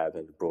 times higher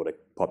than the broader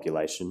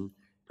population.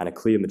 And a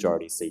clear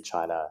majority see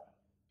China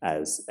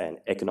as an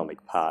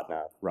economic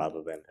partner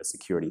rather than a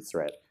security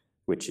threat,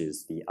 which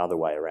is the other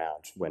way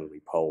around when we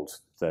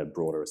polled the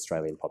broader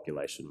Australian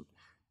population.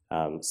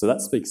 So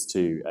that speaks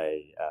to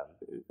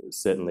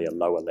certainly a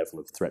lower level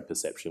of threat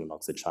perception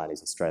amongst the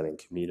Chinese Australian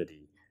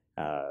community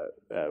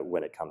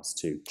when it comes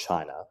to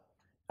China.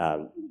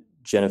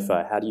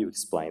 Jennifer, how do you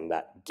explain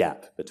that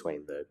gap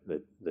between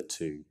the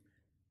two,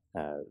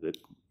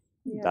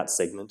 that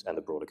segment and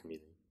the broader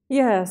community?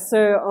 Yeah,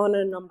 so on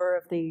a number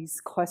of these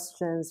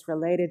questions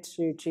related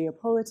to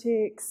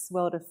geopolitics,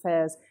 world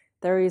affairs,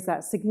 there is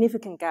that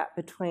significant gap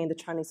between the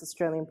Chinese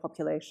Australian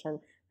population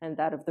and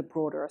that of the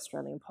broader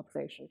Australian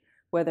population,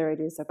 whether it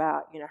is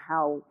about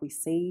how we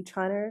see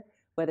China,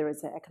 whether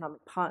it's an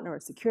economic partner or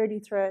security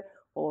threat,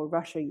 or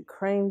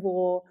Russia-Ukraine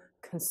war,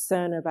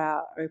 concern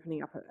about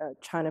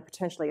China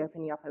potentially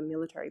opening up a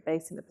military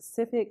base in the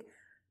Pacific.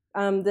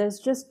 There's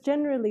just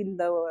generally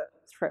lower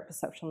threat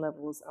perception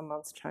levels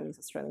amongst Chinese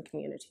Australian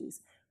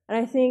communities. And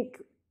I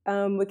think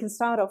we can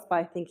start off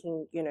by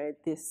thinking,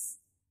 this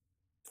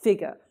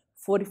figure,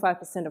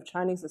 45% of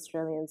Chinese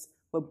Australians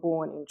were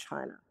born in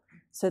China.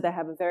 So they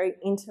have a very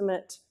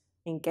intimate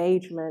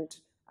engagement,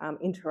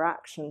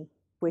 interaction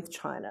with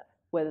China,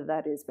 whether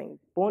that is being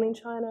born in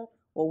China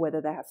or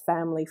whether they have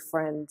family,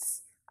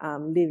 friends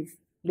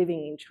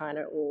living in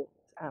China or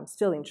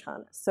still in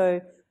China.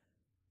 So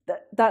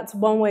that's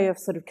one way of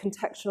sort of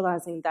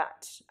contextualizing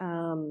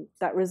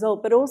that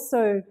result. But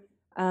also,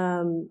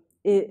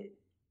 it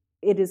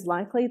is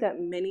likely that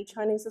many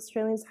Chinese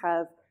Australians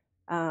have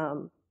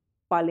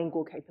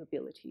bilingual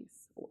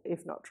capabilities,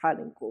 if not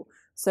trilingual.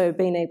 So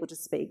being able to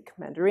speak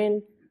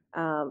Mandarin,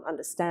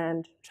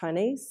 understand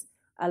Chinese,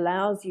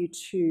 allows you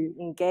to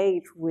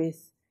engage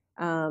with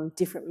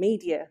different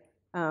media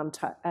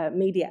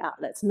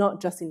outlets,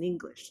 not just in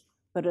English,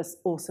 but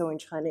also in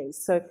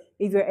Chinese. So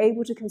if you're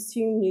able to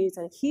consume news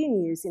and hear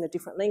news in a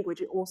different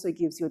language, it also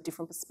gives you a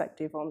different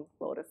perspective on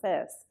world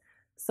affairs.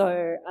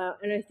 So,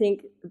 and I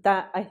think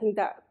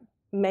that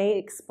may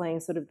explain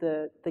sort of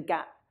the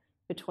gap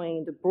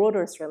between the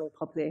broader Australian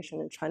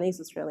population and Chinese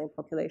Australian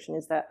population,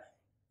 is that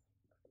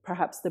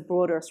perhaps the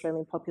broader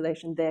Australian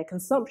population, their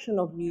consumption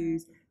of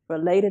news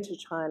related to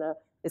China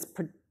is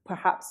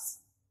perhaps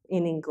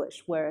in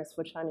English, whereas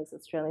for Chinese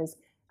Australians,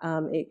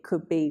 it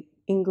could be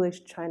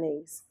English,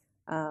 Chinese,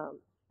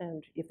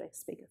 and if they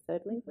speak a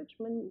third language,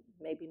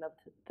 maybe not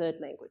the third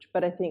language.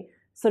 But I think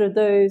sort of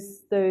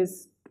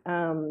those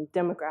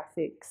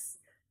demographics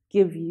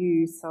give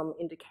you some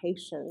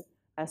indication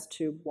as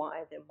to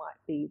why there might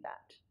be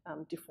that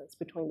difference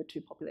between the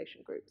two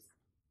population groups.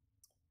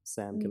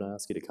 Sam, can I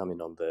ask you to come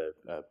in on the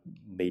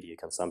media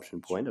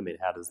consumption point? I mean,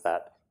 how does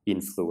that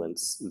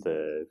influence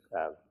the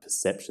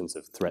perceptions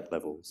of threat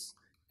levels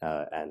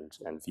and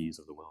views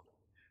of the world?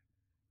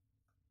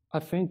 I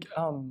think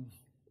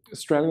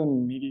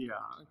Australian media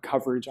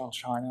coverage on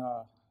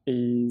China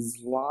is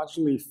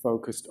largely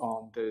focused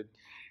on the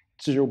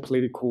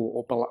geopolitical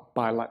or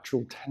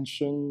bilateral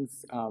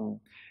tensions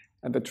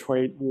and the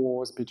trade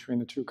wars between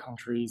the two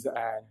countries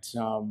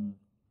and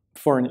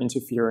foreign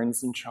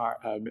interference in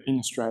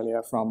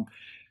Australia from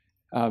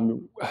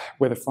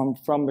whether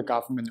from the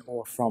government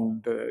or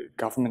from the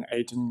government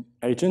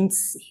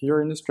agents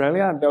here in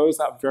Australia. And those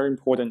are very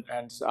important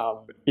and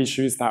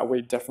issues that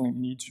we definitely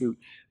need to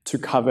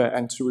cover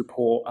and to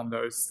report on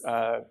those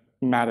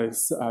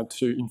matters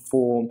to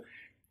inform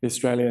the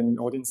Australian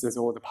audiences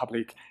or the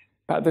public.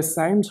 But at the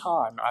same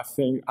time, I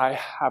think I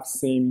have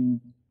seen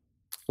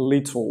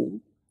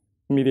little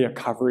media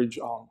coverage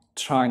on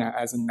China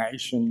as a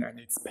nation and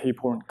its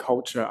people and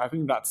culture. I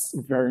think that's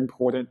very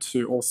important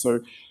to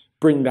also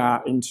bring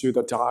that into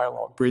the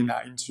dialogue, bring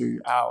that into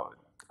our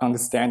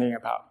understanding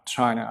about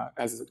China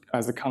as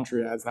a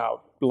country, as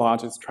our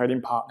largest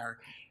trading partner,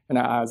 and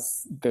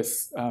as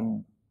this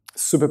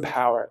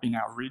superpower in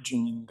our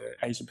region in the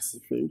Asia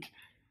Pacific.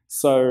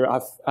 So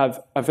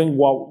I think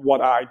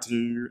what I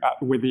do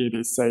with the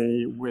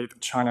EBC, with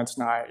China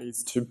Tonight,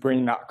 is to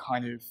bring that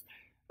kind of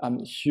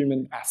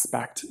human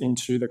aspect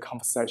into the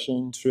conversation,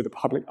 into the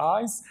public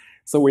eyes,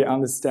 so we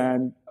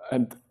understand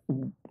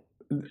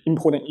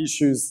important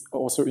issues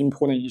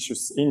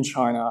in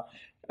China,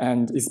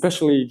 And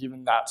especially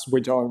given that we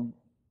don't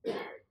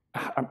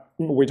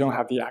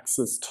have the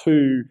access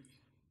to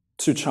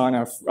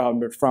China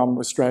from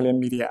Australian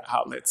media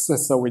outlets,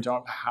 so we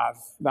don't have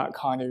that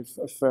kind of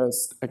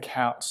first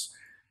account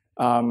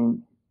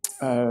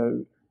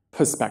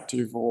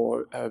perspective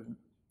or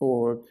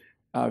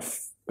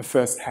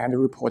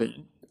first-hand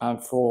reporting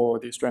for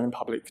the Australian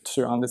public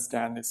to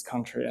understand this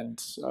country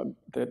and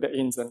the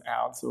ins and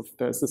outs of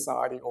the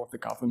society or the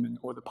government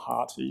or the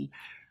party.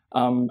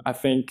 I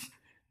think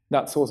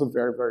that's also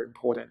very, very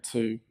important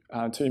to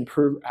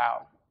improve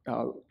our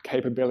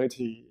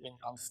capability in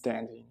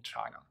understanding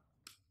China.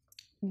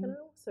 Can I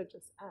also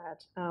just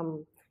add,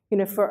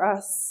 for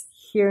us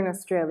here in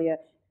Australia,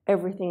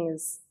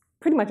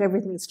 pretty much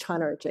everything is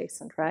China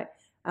adjacent, right?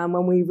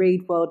 When we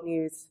read world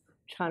news,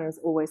 China is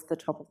always the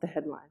top of the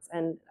headlines.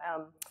 And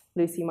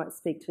Lucy might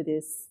speak to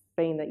this,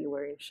 being that you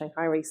were in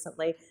Shanghai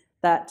recently,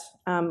 that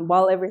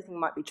while everything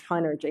might be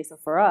China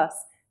adjacent for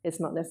us, it's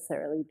not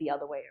necessarily the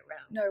other way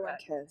around. No one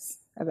cares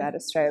about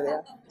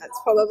Australia. That's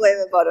probably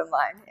the bottom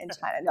line in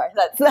China. No,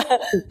 that's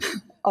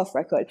off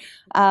record.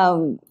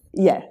 So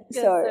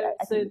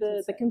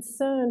the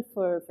concern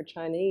for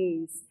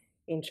Chinese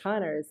in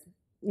China is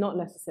not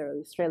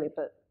necessarily Australia,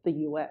 but the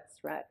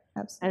US, right?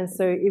 Absolutely. And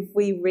so if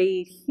we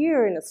read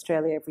here in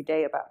Australia every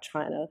day about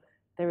China,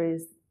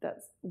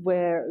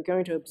 we're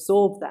going to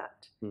absorb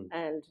that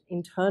and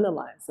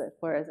internalize it,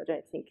 whereas I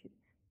don't think,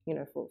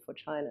 for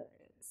China,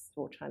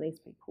 or Chinese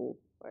people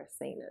are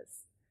seen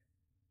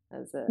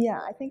as a...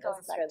 Yeah, I think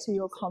going back to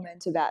your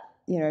comment about,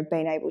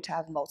 being able to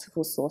have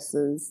multiple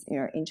sources,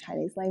 in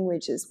Chinese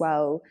language as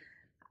well,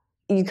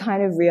 you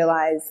kind of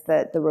realise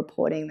that the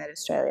reporting that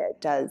Australia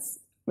does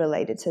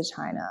related to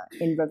China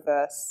in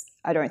reverse,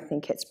 I don't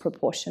think it's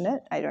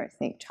proportionate. I don't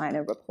think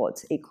China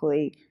reports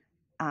equally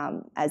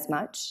as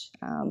much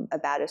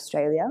about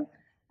Australia.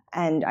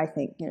 And I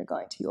think,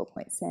 going to your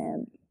point,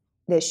 Sam,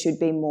 there should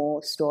be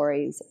more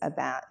stories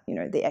about,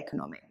 the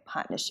economic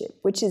partnership,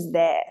 which is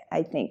there.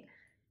 I think,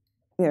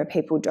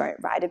 people don't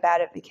write about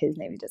it because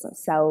maybe it doesn't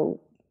sell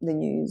the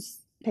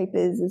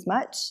newspapers as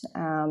much,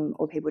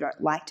 or people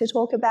don't like to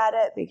talk about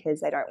it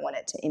because they don't want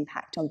it to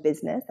impact on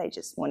business. They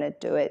just want to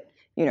do it,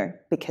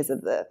 because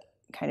of the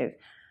kind of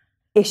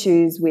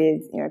issues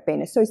with,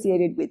 being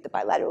associated with the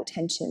bilateral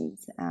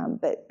tensions.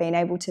 But being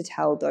able to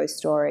tell those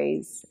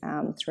stories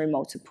through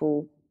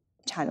multiple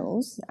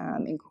channels,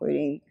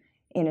 including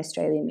in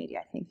Australian media,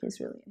 I think is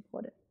really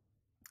important.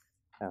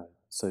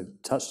 So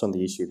touched on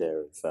the issue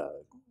there of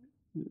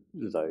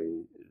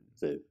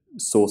the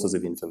sources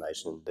of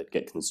information that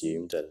get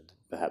consumed and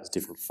perhaps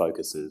different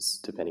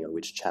focuses depending on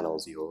which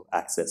channels you're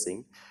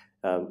accessing.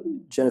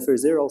 Jennifer,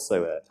 is there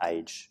also an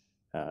age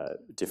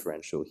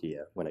differential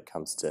here when it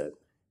comes to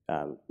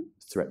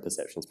threat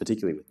perceptions,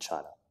 particularly with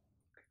China?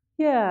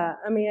 Yeah,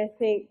 I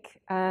think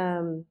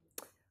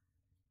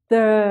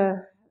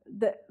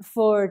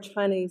for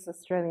Chinese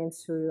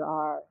Australians who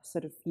are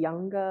sort of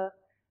younger,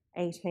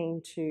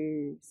 18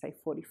 to say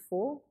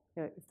 44,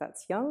 if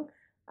that's young,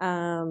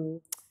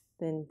 then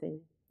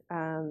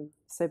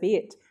so be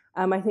it.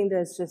 I think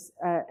there's just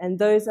and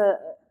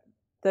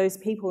those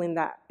people in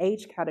that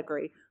age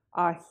category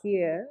are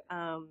here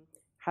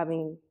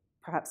having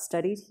perhaps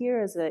studied here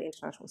as an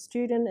international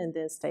student and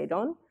then stayed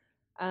on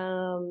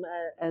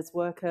as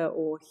worker,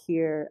 or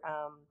here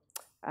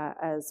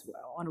as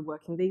on a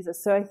working visa.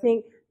 So I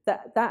think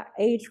that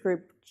age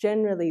group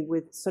generally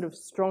with sort of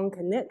strong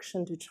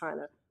connection to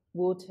China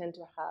will tend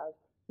to have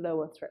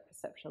lower threat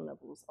perception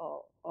levels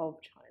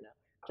of China,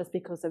 just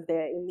because of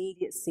their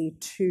immediacy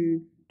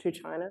to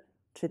China,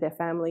 to their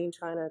family in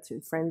China,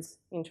 to friends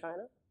in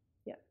China.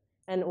 Yeah,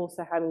 and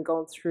also having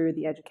gone through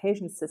the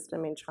education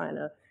system in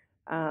China,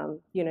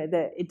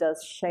 that it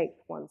does shape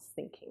one's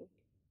thinking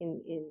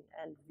and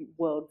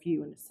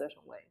worldview in a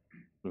certain way.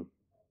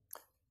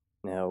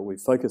 Now, we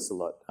focus a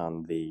lot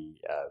on the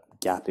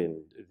gap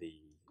in the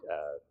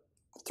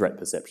threat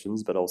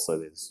perceptions, but also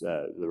there's,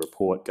 the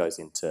report goes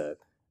into a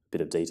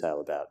bit of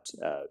detail about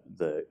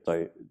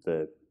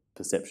the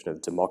perception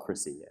of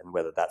democracy and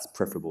whether that's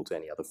preferable to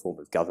any other form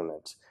of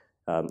government.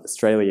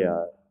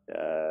 Australia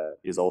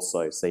is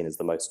also seen as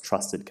the most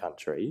trusted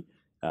country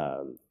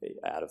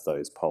out of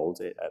those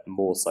polled,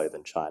 more so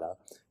than China,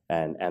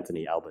 and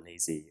Anthony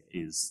Albanese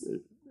is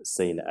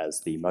seen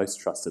as the most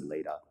trusted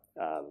leader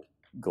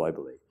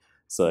globally.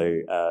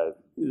 So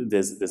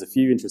there's a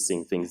few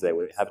interesting things there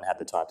we haven't had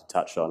the time to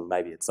touch on.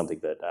 Maybe it's something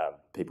that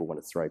people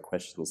want to throw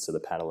questions to the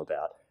panel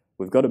about.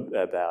 We've got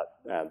about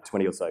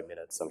 20 or so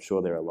minutes. I'm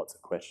sure there are lots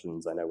of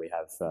questions. I know we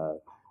have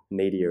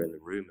media in the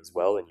room as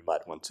well, and you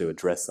might want to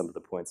address some of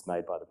the points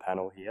made by the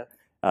panel here.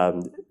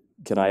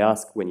 Can I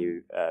ask when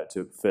you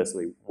to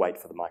firstly wait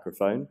for the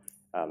microphone,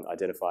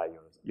 identify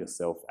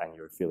yourself and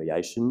your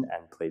affiliation,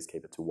 and please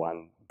keep it to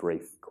one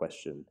brief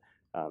question.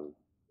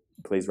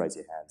 Please raise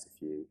your hands if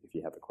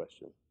you have a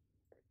question.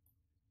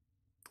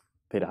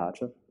 Peter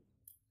Harcher.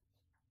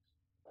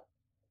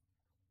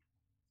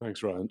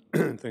 Thanks, Ryan.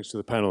 Thanks to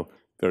the panel.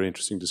 Very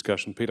interesting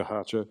discussion. Peter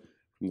Harcher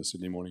from the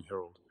Sydney Morning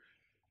Herald.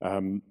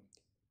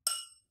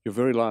 your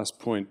very last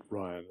point,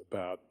 Ryan,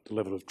 about the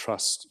level of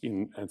trust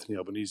in Anthony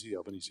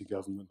Albanese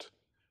government,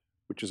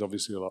 which is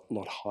obviously a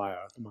lot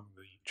higher among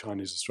the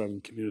Chinese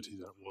Australian community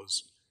than it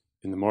was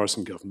in the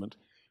Morrison government.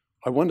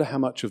 I wonder how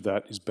much of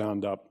that is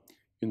bound up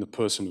in the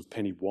person of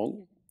Penny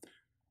Wong.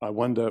 I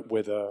wonder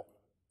whether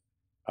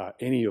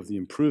any of the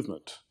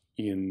improvement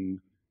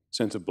in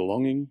sense of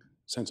belonging,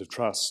 sense of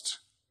trust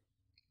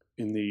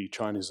in the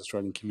Chinese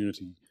Australian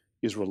community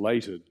is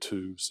related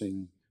to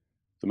seeing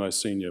the most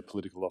senior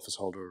political office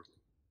holder,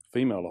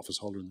 female office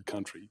holder in the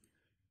country,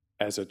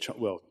 as a,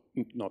 well,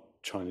 not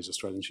Chinese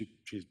Australian, she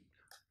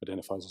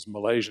identifies as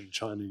Malaysian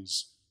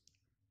Chinese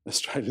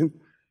Australian.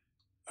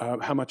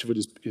 How much of it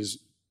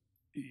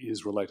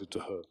is related to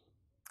her?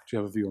 Do you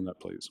have a view on that,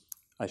 please?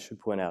 I should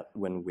point out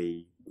when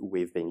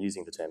we've been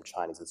using the term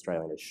Chinese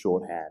Australian as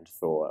shorthand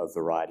for a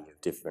variety of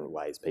different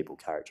ways people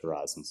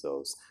characterise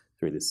themselves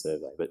through this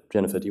survey. But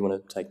Jennifer, do you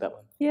want to take that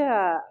one?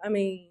 Yeah, I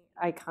mean,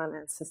 I can't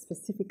answer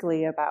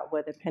specifically about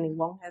whether Penny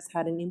Wong has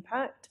had an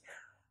impact,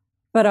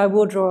 but I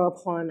will draw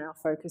upon our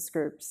focus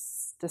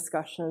groups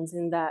discussions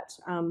in that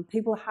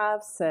people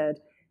have said,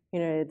 you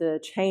know, the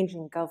change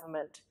in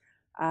government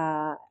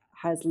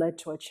has led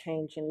to a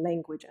change in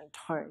language and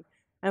tone.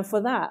 And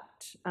for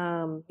that,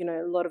 you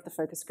know, a lot of the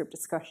focus group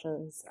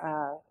discussions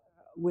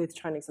with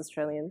Chinese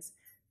Australians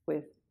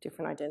with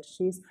different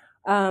identities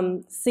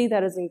see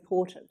that as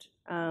important.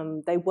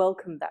 They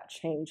welcome that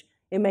change.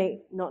 It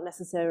may not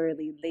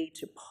necessarily lead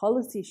to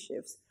policy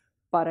shifts,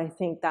 but I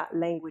think that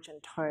language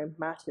and tone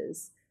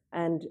matters,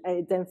 and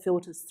it then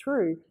filters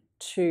through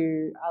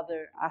to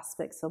other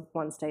aspects of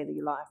one's daily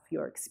life,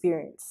 your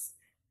experience,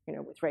 you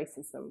know, with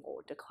racism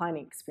or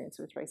declining experience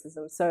with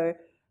racism. So,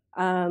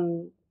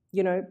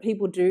 you know,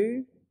 people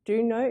do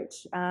note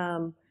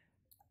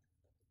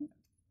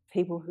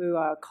people who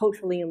are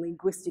culturally and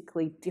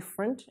linguistically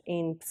different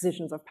in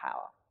positions of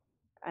power,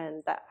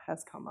 and that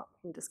has come up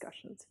in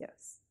discussions,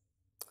 yes.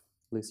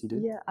 Lucy,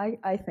 do? Yeah,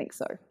 I think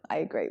so. I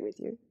agree with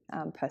you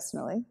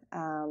personally.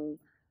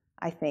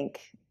 I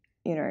think,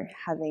 you know,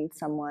 having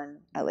someone,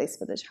 at least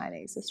for the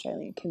Chinese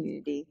Australian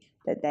community,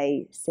 that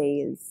they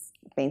see as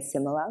being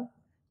similar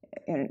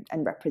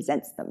and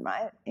represents them,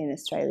 right, in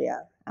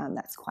Australia,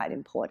 that's quite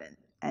important.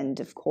 And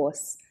of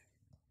course,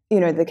 you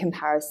know, the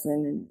comparison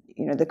and,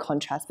 you know, the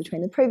contrast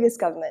between the previous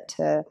government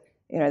to,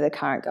 you know, the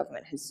current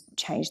government has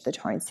changed the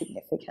tone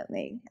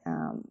significantly.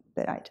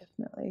 But I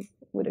definitely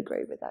would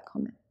agree with that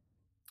comment.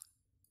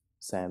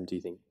 Sam, do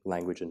you think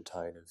language and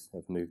tone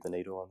have moved the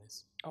needle on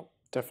this? Oh,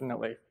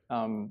 definitely,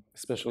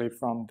 especially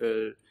from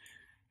the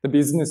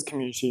business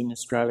community in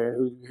Australia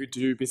who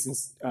do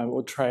business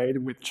or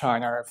trade with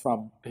China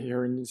from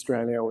here in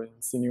Australia or in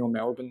Sydney or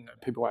Melbourne.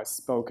 People I've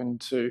spoken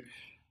to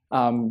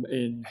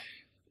in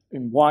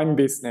wine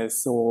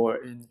business or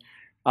in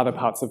other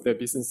parts of the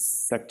business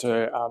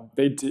sector,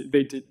 they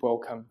did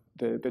welcome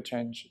the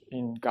change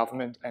in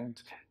government,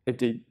 and it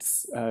did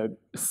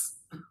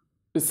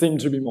seem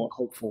to be more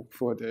hopeful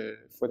for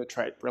the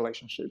trade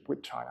relationship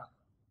with China.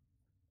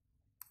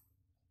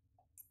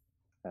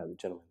 The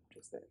gentleman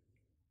just there.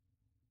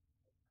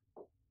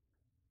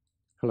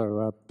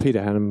 Hello,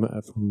 Peter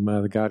Hannum from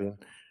The Guardian.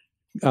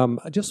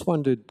 I just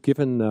wondered,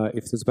 given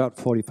if there's about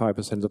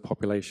 45% of the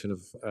population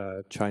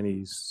of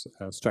Chinese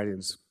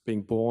Australians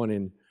being born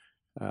in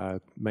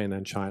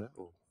mainland China,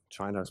 or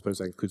China, I suppose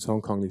that includes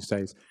Hong Kong these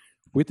days,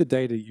 with the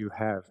data you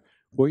have,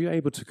 were you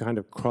able to kind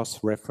of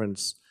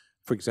cross-reference,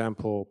 for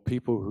example,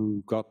 people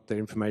who got their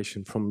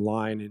information from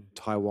Line in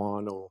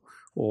Taiwan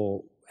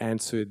or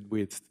answered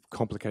with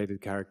complicated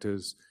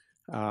characters?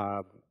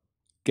 Were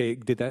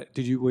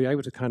you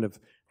able to kind of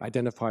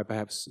identify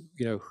perhaps,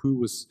 you know, who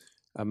was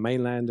a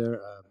mainlander,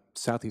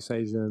 Southeast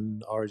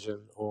Asian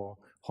origin, or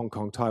Hong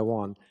Kong,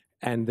 Taiwan,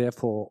 and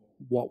therefore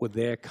what were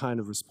their kind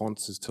of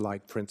responses to,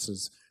 like, for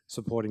instance,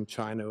 supporting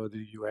China or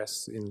the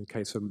US in the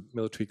case of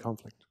military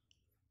conflict?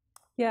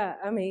 Yeah,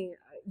 I mean,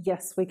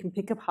 yes, we can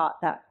pick apart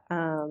that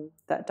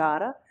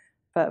data,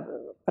 but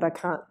I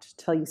can't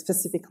tell you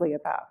specifically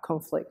about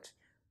conflict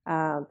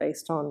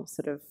based on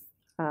sort of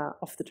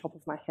off the top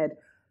of my head.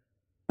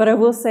 But I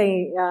will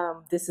say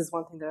this is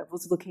one thing that I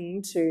was looking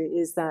into,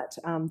 is that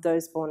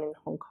those born in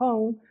Hong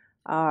Kong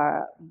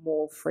are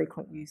more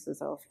frequent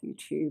users of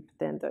YouTube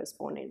than those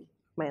born in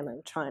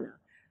mainland China.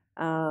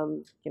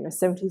 You know,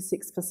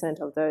 76%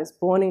 of those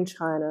born in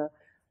China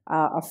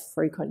are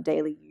frequent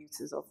daily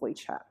users of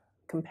WeChat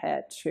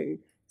compared to,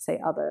 say,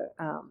 other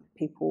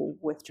people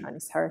with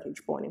Chinese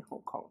heritage born in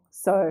Hong Kong.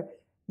 So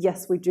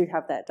yes, we do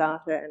have that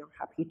data, and I'm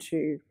happy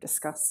to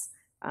discuss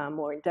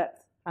more in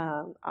depth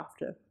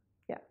after.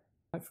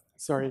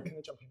 Sorry, can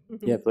I jump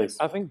in? Yeah, please.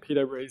 I think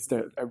Peter raised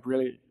a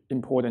really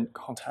important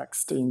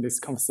context in this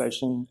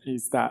conversation,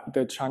 is that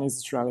the Chinese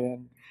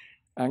Australian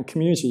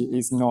community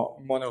is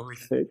not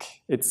monolithic.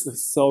 It's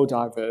so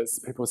diverse.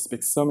 People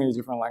speak so many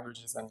different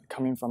languages and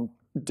coming from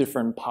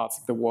different parts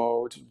of the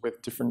world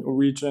with different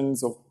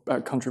origins of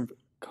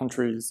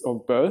countries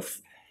of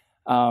birth.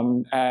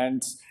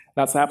 And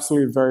that's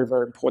absolutely very,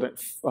 very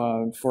important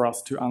for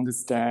us to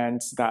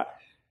understand that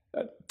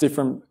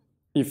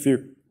if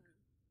you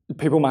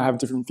people might have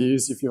different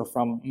views if you're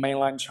from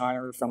mainland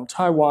China, you're from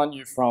Taiwan,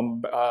 you're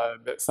from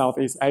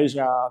Southeast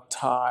Asia,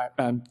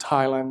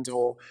 Thailand,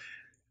 or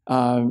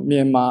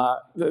Myanmar.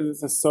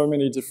 There's so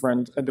many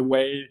different, the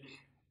way,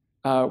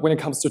 when it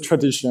comes to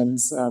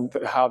traditions,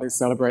 how they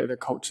celebrate their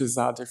cultures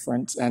are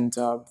different, and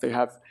they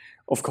have,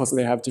 of course,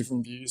 they have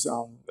different views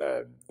on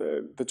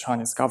the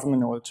Chinese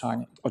government or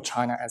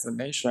China as a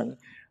nation.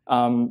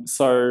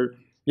 So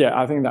yeah,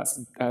 I think that's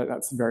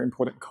a very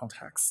important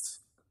context.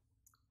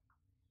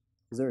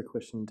 Is there a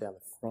question down the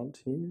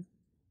front here?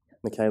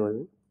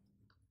 Michaela?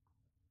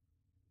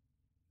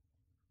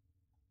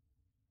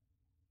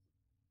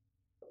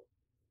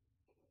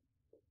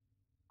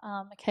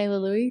 Michaela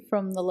Lowy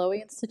from the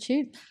Lowy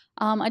Institute.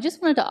 I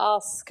just wanted to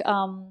ask,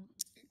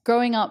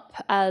 growing up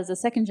as a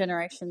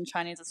second-generation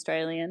Chinese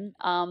Australian,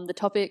 the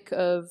topic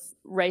of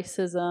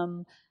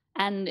racism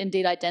and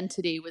indeed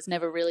identity was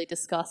never really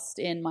discussed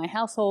in my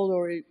household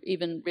or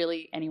even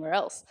really anywhere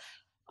else.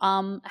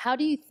 How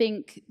do you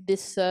think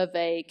this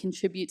survey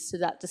contributes to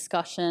that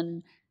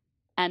discussion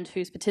and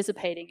who's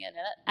participating in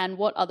it? And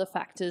what other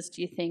factors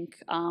do you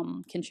think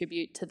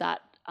contribute to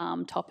that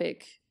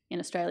topic in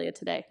Australia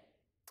today?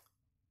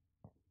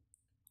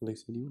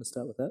 Lucy, do you want to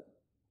start with that?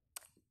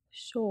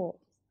 Sure.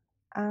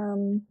 I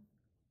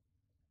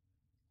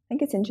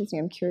think it's interesting.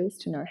 I'm curious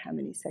to know how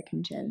many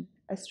second-gen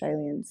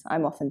Australians.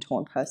 I'm often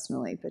torn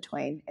personally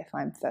between if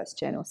I'm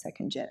first-gen or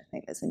second-gen. I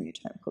think there's a new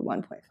term called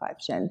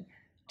 1.5-gen,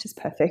 which is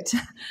perfect.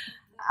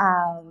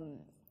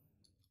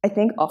 I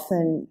think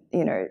often,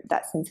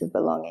 that sense of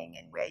belonging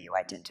and where you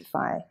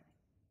identify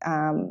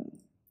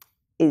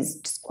is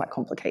just quite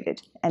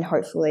complicated. And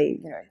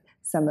hopefully,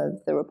 some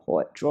of the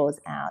report draws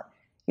out,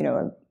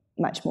 a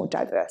much more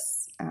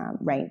diverse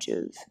range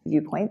of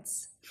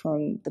viewpoints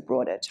from the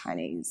broader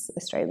Chinese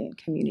Australian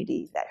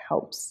community that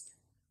helps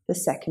the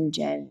second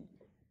gen,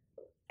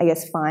 I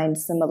guess, find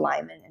some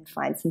alignment and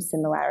find some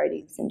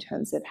similarities in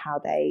terms of how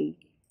they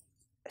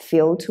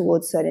feel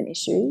towards certain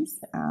issues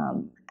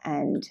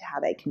and how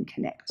they can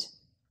connect.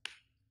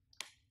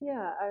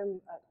 Yeah,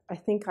 I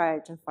think I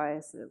identify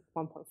as a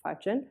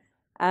 1.5 gen.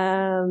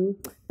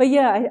 But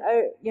yeah,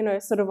 I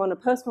sort of on a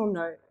personal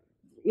note,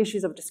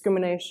 issues of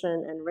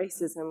discrimination and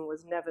racism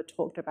was never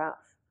talked about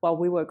while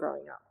we were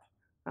growing up.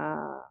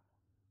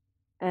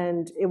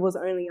 And it was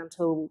only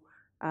until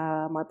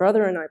my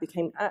brother and I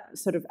became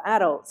sort of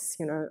adults,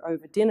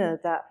 over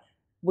dinner that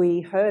we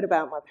heard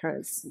about my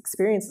parents'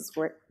 experiences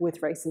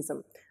with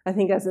racism. I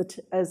think as a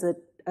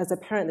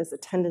parent, there's a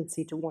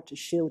tendency to want to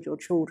shield your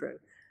children,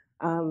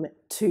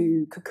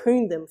 to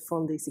cocoon them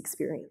from this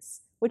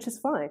experience, which is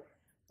fine.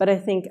 But I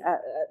think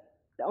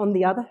on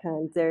the other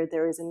hand,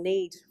 there is a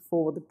need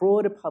for the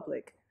broader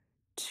public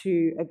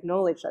to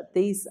acknowledge that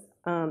these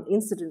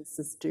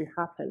incidences do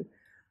happen.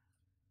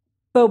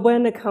 But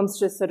when it comes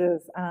to sort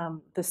of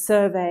the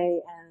survey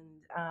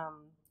and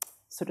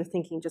sort of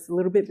thinking just a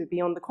little bit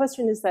beyond the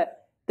question, is that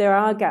there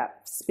are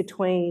gaps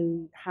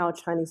between how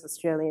Chinese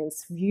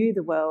Australians view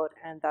the world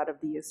and that of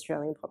the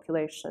Australian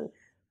population,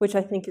 which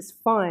I think is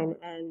fine.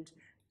 And,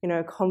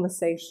 a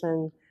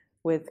conversation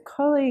with a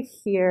colleague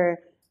here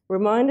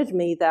reminded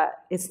me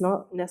that it's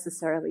not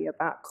necessarily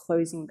about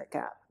closing the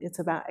gap. It's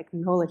about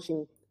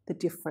acknowledging the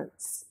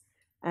difference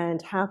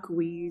and how can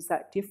we use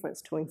that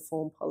difference to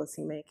inform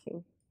policy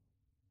making.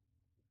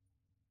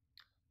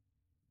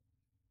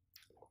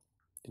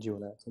 Did you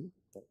want to add something?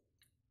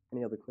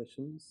 Any other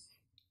questions?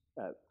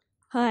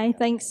 Hi,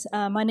 thanks.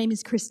 My name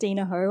is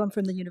Christina Ho. I'm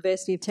from the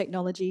University of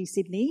Technology,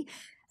 Sydney.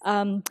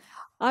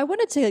 I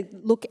wanted to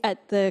look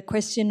at the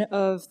question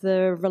of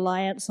the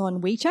reliance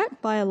on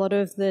WeChat by a lot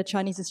of the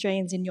Chinese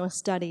Australians in your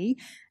study.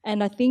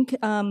 And I think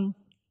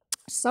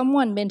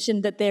someone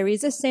mentioned that there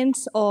is a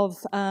sense of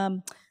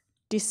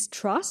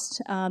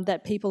distrust,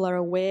 that people are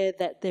aware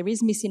that there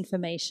is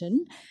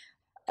misinformation,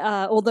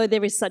 although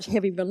there is such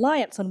heavy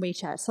reliance on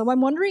WeChat. So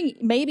I'm wondering,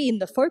 maybe in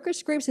the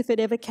focus groups, if it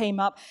ever came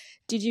up,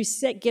 did you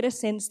get a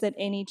sense that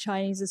any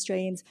Chinese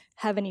Australians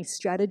have any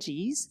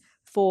strategies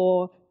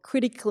for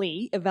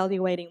critically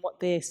evaluating what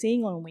they're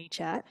seeing on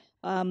WeChat,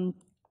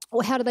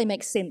 or how do they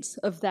make sense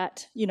of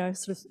that,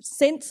 sort of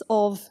sense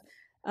of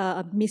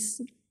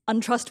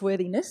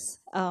untrustworthiness,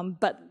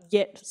 but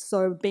yet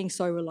being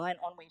so reliant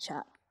on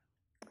WeChat?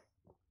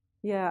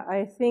 Yeah,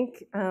 I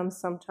think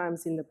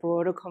sometimes in the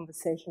broader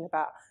conversation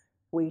about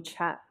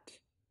WeChat,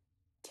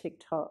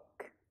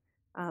 TikTok,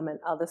 and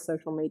other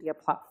social media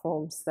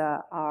platforms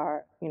that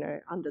are,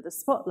 under the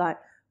spotlight,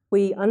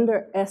 we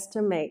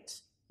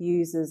underestimate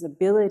users'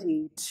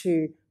 ability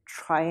to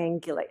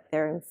triangulate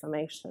their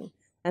information.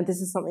 And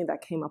this is something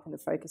that came up in the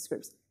focus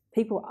groups.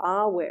 People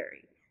are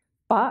wary,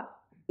 but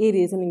it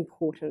is an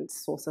important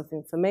source of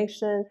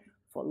information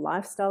for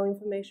lifestyle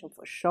information,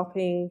 for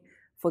shopping,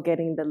 for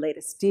getting the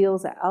latest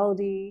deals at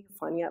Aldi,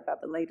 finding out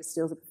about the latest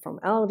deals from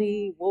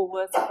Aldi,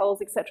 Woolworths,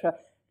 Coles, etc.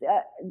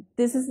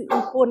 This is an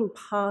important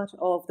part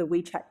of the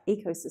WeChat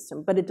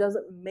ecosystem, but it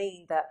doesn't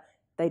mean that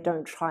they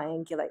don't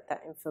triangulate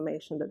that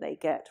information that they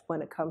get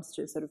when it comes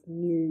to sort of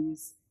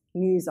news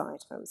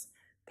items.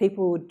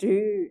 People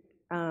do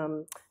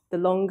the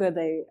longer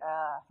they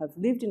have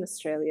lived in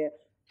Australia,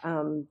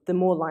 the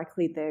more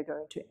likely they're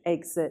going to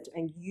exit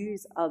and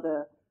use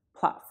other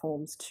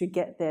platforms to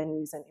get their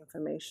news and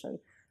information.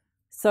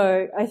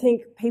 So I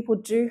think people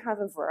do have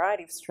a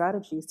variety of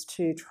strategies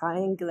to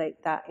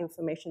triangulate that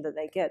information that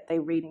they get. They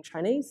read in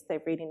Chinese, they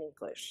read in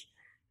English.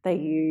 They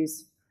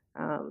use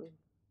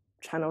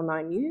Channel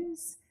 9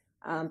 News,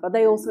 but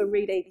they also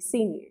read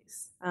ABC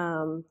News.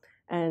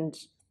 And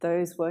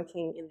those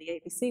working in the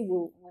ABC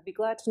will be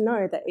glad to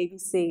know that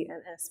ABC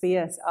and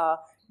SBS are,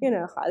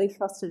 highly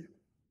trusted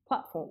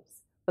platforms.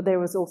 But there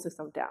was also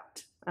some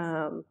doubt.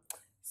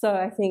 So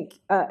I think,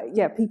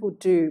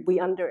 we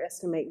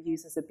underestimate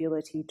users'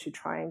 ability to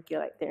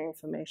triangulate their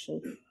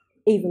information,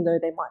 even though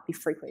they might be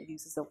frequent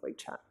users of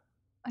WeChat.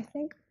 I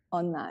think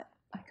on that,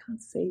 I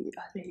can't see you.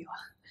 Oh, there you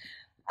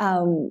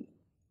are.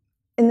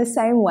 In the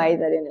same way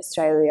that in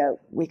Australia,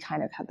 we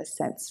kind of have a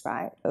sense,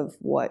 right, of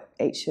what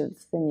each of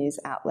the news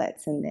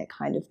outlets and their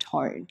kind of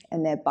tone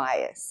and their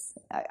bias.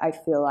 I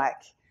feel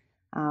like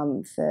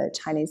for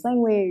Chinese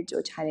language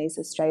or Chinese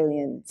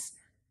Australians,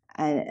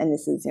 and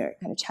this is,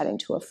 kind of chatting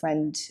to a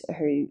friend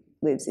who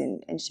lives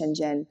in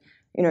Shenzhen,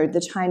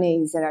 the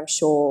Chinese, and I'm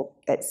sure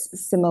it's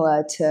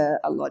similar to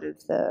a lot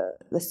of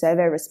the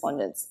survey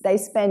respondents, they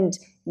spend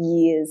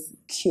years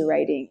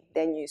curating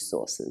their news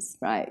sources,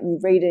 right? You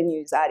read a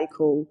news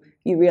article,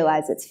 you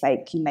realize it's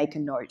fake, you make a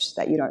note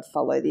that you don't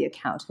follow the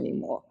account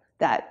anymore,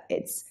 that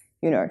it's,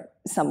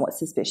 somewhat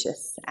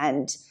suspicious.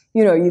 And,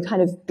 you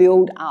kind of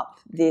build up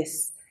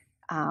this,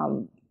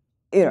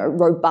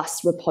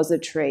 robust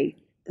repository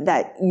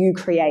that you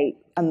create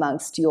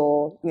amongst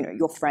your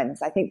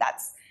friends. I think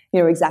that's,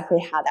 exactly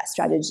how that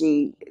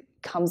strategy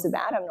comes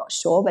about. I'm not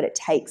sure, but it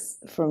takes,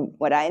 from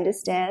what I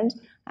understand,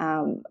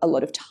 a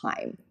lot of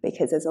time,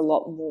 because there's a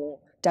lot more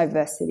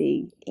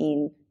diversity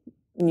in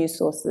news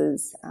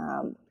sources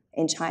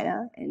in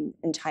China and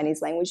in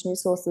Chinese language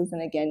news sources.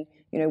 And again,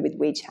 with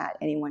WeChat,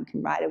 anyone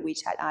can write a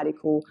WeChat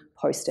article,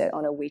 post it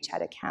on a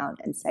WeChat account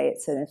and say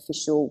it's an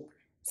official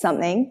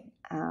something.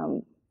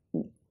 And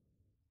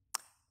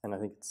I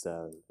think it's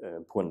an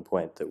important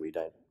point that we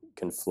don't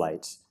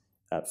conflate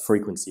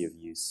frequency of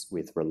use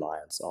with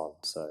reliance on.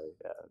 So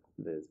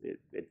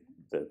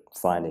the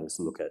findings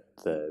look at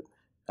the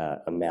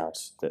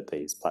amount that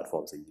these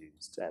platforms are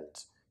used,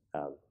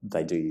 and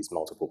they do use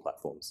multiple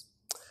platforms.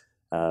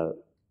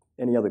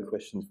 Any other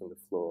questions from the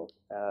floor?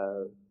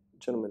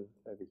 Gentleman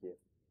over here.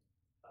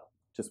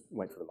 Just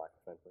wait for the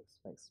microphone, please.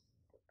 Thanks.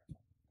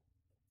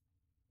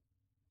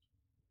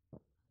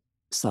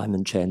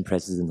 Simon Chen,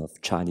 President of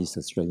Chinese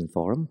Australian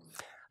Forum.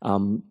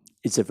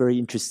 It's a very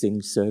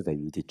interesting survey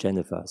you did,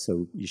 Jennifer,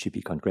 so you should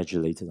be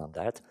congratulated on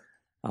that.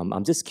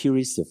 I'm just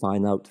curious to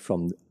find out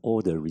from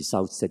all the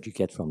results that you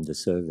get from the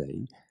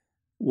survey,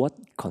 what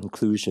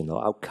conclusion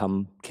or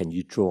outcome can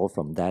you draw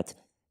from that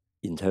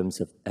in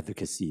terms of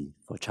advocacy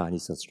for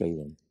Chinese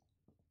Australian?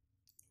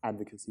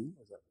 Advocacy,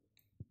 is that?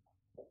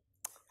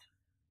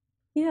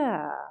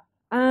 Yeah.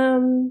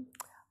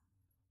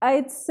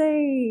 I'd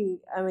say,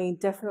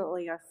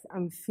 definitely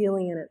I'm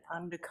feeling an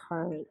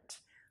undercurrent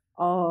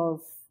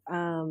of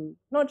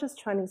not just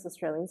Chinese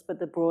Australians, but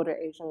the broader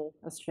Asian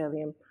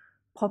Australian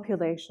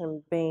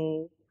population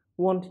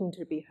wanting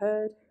to be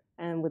heard,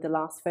 and with the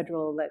last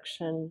federal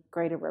election,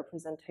 greater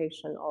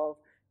representation of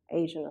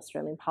Asian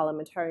Australian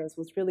parliamentarians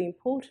was really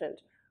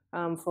important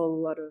for a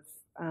lot of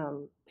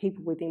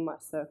people within my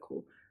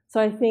circle. So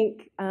I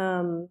think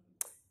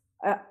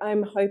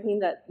I'm hoping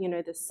that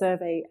the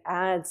survey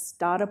adds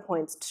data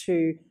points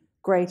to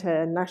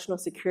greater national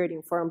security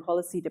and foreign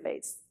policy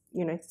debates.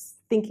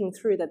 Thinking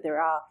through that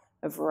there are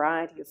a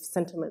variety of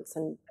sentiments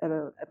and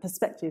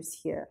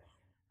perspectives here,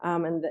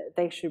 and that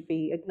they should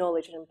be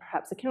acknowledged and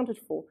perhaps accounted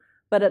for.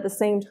 But at the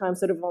same time,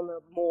 sort of on the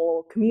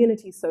more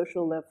community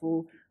social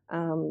level,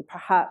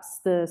 perhaps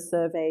the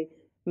survey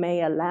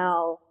may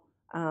allow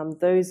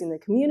those in the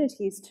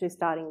communities to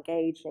start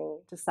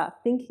engaging, to start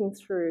thinking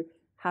through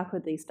how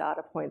could these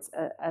data points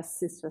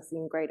assist us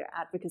in greater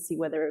advocacy,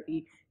 whether it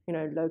be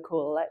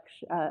local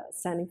election,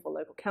 standing for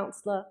local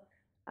councillor,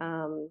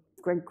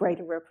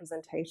 greater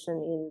representation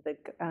in the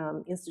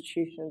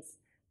institutions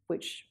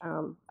which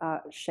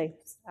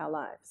shapes our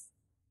lives.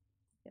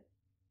 Yeah.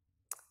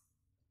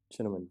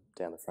 Gentleman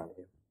down the front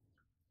here.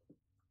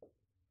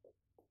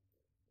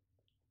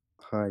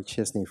 Hi,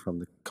 Chesney from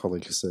the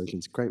College of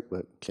Surgeons. Great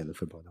work,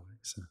 Jennifer, by the way.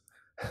 So,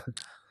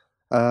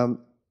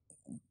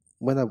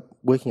 when I'm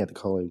working at the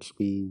college,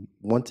 we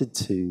wanted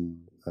to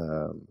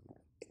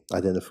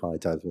identify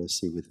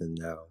diversity within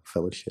our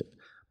fellowship.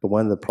 But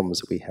one of the problems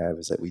that we have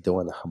is that we don't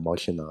want to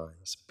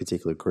homogenize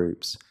particular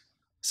groups.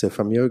 So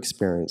from your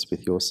experience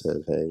with your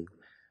survey,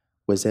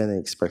 was there an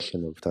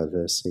expression of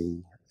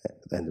diversity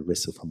and the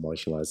risk of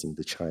homogenizing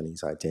the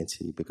Chinese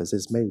identity? Because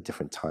there's many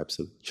different types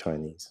of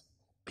Chinese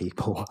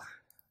people,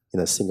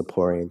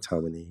 Singaporean,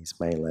 Taiwanese,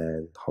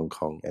 mainland, Hong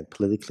Kong, and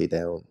politically they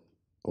don't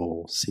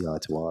all see eye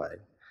to eye,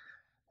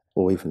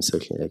 or even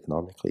socially and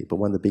economically. But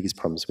one of the biggest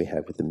problems we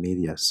have with the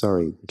media,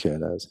 sorry,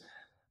 journos,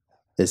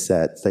 is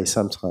that they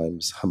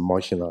sometimes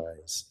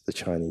homogenize the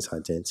Chinese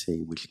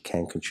identity, which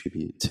can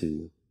contribute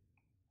to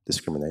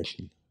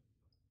discrimination.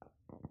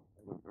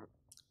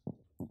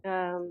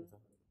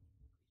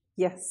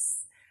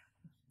 Yes.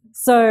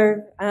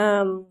 So,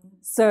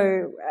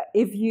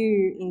 if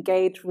you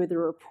engage with the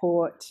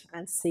report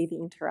and see the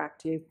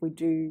interactive, we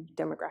do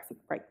demographic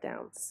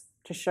breakdowns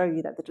to show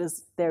you that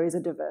there is a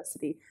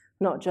diversity,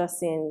 not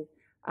just in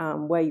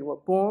where you were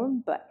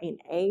born, but in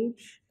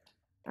age,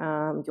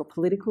 your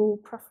political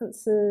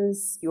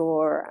preferences,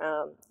 your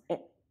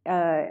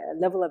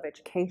level of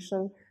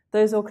education.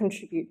 Those all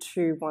contribute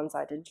to one's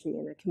identity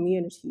and a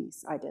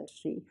community's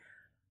identity.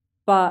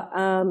 But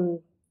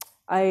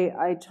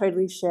I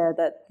totally share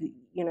that,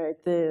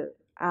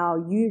 our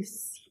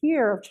use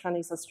here of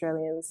Chinese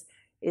Australians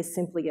is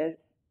simply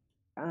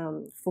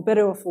for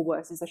better or for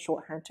worse, is a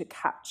shorthand to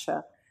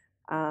capture,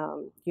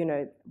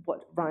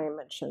 what Ryan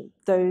mentioned.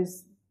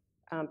 Those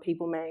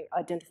people may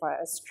identify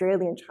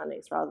Australian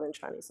Chinese rather than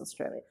Chinese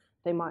Australian.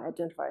 They might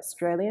identify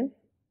Australian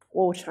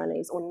or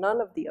Chinese or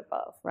none of the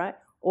above, right?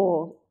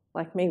 Or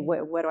like me,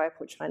 where do I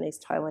put Chinese,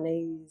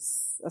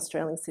 Taiwanese,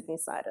 Australian,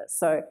 Sydney-sider?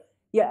 So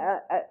yeah,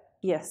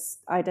 yes,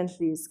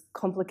 identity is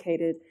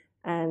complicated,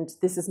 and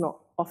this is not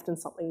often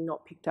something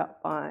not picked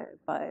up by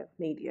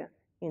media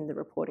in the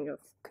reporting of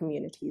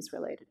communities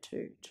related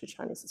to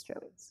Chinese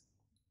Australians.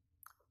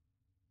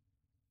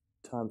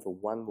 Time for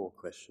one more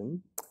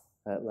question.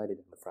 Lady in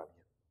the front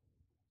here.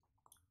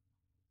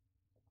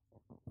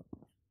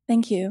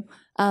 Thank you.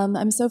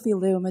 I'm Sophie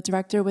Liu. I'm a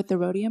director with the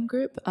Rhodium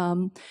Group.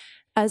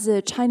 As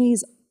a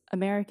Chinese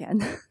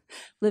American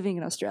living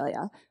in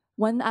Australia,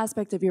 one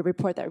aspect of your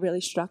report that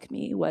really struck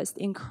me was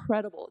the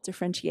incredible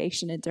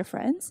differentiation and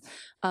difference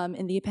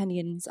in the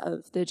opinions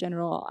of the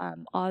general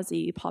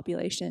Aussie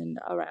population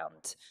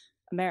around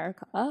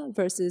America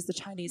versus the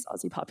Chinese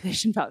Aussie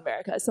population about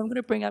America. So I'm going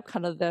to bring up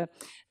kind of the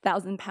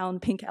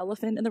 1,000-pound pink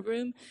elephant in the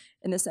room,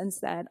 in the sense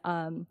that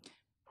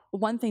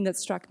one thing that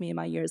struck me in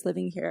my years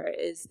living here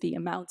is the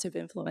amount of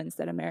influence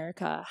that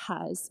America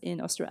has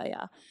in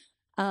Australia.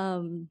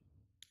 And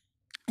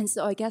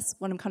so I guess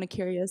what I'm kind of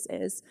curious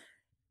is,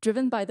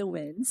 driven by the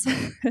winds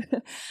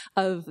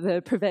of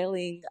the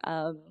prevailing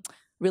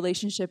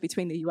relationship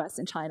between the US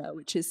and China,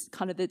 which is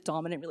kind of the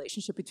dominant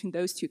relationship between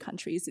those two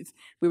countries. If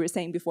we were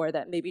saying before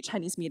that maybe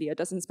Chinese media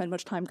doesn't spend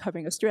much time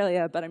covering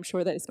Australia, but I'm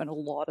sure that they spend a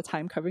lot of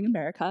time covering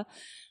America.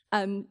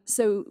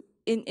 So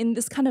in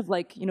this kind of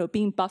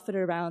being buffeted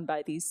around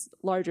by these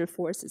larger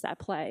forces at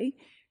play,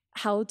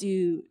 how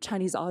do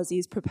Chinese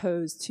Aussies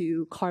propose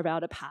to carve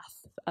out a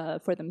path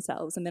for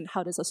themselves? And then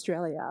how does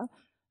Australia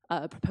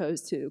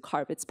propose to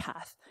carve its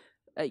path,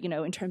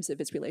 in terms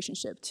of its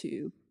relationship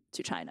to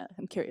China?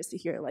 I'm curious to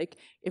hear,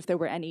 if there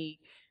were any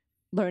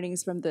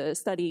learnings from the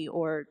study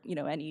or,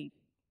 any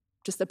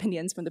just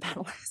opinions from the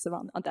panelists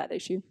on that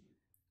issue.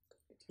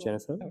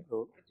 Jennifer?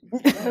 Who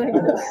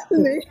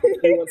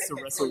wants to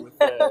wrestle with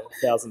the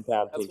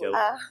 1,000-pound pink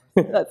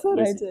elephant? That's what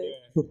I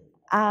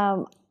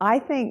do. I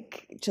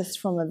think just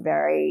from a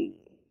very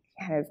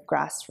kind of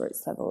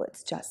grassroots level,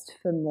 it's just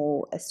for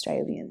more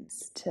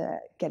Australians to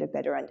get a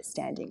better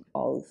understanding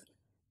of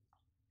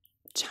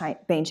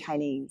being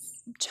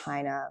Chinese,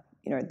 China,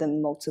 the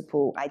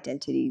multiple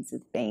identities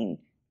of being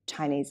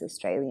Chinese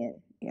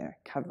Australian,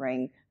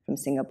 covering from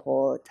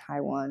Singapore,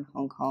 Taiwan,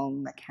 Hong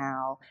Kong,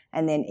 Macau,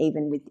 and then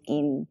even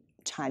within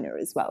China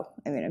as well.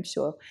 I mean, I'm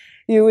sure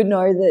you would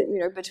know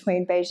that,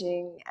 between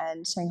Beijing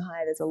and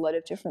Shanghai, there's a lot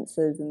of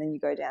differences, and then you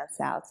go down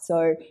south.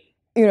 So,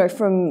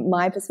 from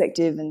my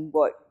perspective and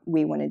what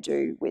we want to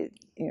do with,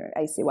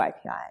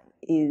 ACYPI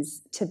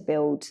is to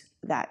build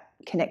that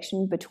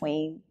connection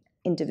between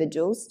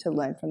individuals, to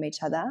learn from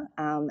each other,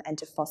 and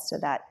to foster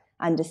that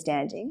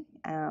understanding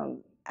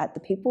at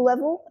the people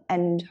level,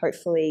 and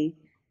hopefully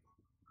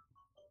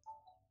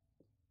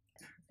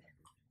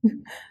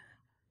and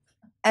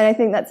I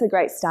think that's a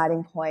great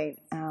starting point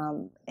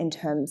in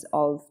terms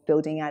of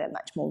building out a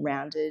much more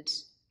rounded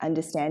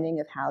understanding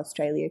of how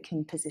Australia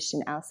can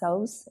position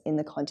ourselves in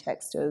the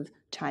context of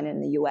China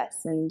and the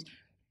US. And,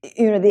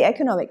 the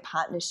economic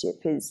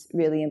partnership is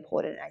really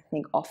important, I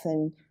think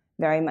often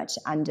very much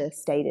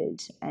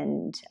understated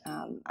and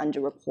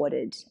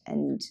underreported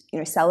and,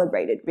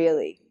 celebrated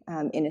really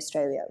in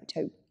Australia, which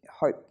I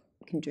hope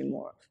we can do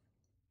more of.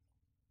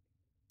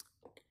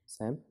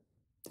 Sam,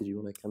 did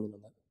you want to come in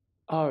on that?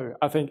 Oh,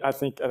 I think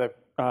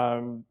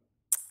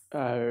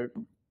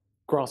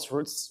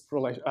grassroots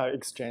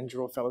exchange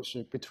or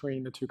fellowship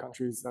between the two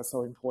countries are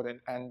so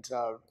important, and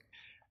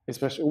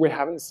especially we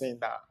haven't seen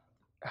that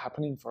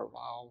happening for a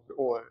while,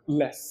 or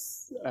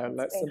less.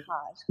 It's been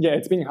hard. Yeah,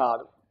 it's been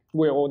hard.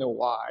 We all know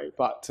why,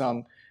 but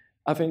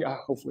I think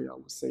hopefully I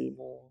will see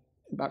more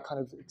that kind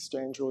of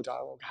exchange or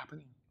dialogue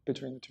happening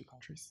between the two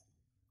countries.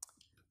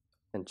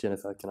 And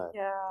Jennifer, can I?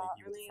 Yeah,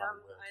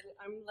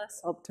 I'm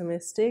less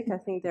optimistic. I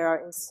think there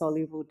are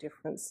insoluble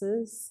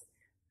differences,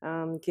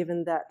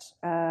 given that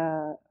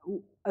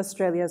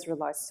Australia has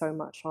relied so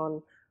much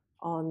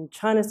on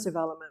China's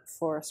development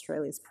for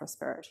Australia's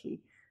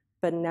prosperity.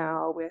 But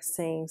now we're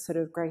seeing sort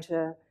of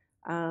greater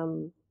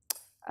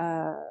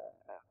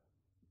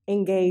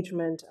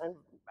engagement and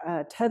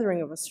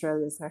tethering of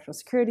Australia's national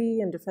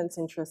security and defence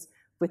interests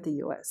with the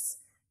US.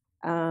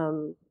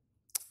 And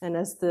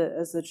as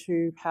the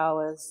two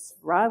powers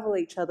rival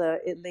each other,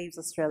 it leaves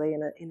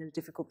Australia in a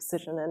difficult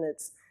position, and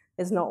it's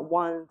not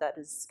one that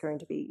is going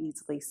to be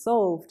easily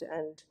solved.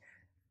 And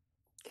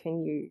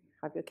can you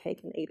have your cake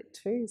and eat it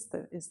too?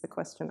 Is the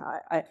question.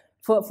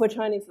 For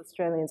Chinese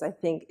Australians, I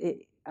think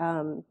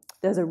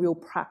there's a real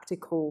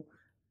practical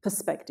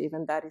perspective,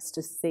 and that is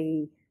to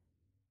see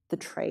the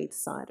trade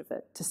side of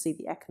it, to see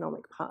the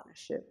economic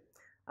partnership,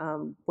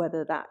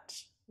 whether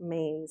that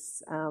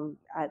means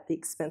at the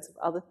expense of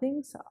other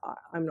things,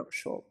 I'm not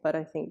sure. But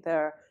I think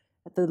the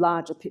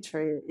larger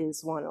picture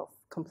is one of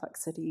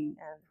complexity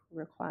and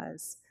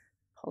requires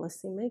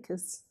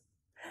policymakers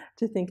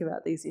to think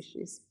about these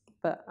issues.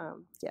 But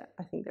yeah,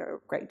 I think there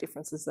are great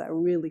differences that are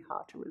really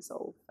hard to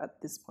resolve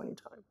at this point in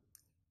time.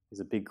 There's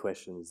a big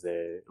questions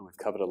there. We've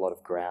covered a lot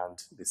of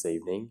ground this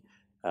evening.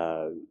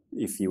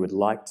 If you would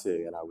like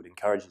to, and I would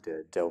encourage you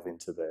to delve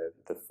into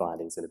the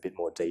findings in a bit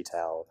more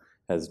detail,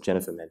 as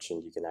Jennifer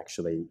mentioned, you can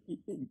actually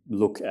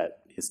look at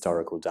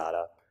historical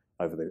data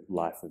over the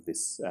life of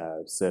this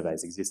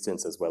survey's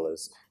existence, as well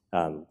as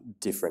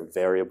different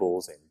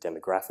variables and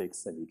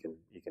demographics, and you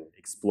can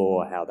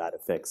explore how that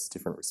affects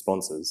different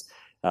responses.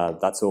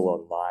 That's all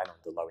online on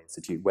the Lowy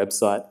Institute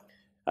website.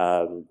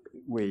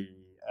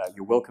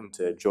 You're welcome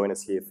to join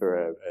us here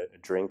for a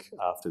drink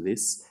after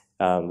this.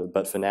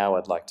 But for now,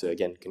 I'd like to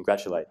again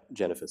congratulate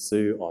Jennifer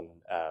Hsu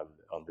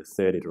on the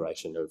third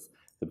iteration of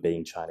the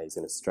Being Chinese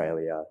in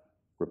Australia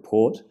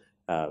report.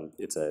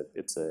 It's a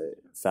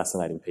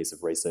fascinating piece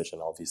of research,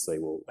 and obviously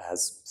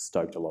has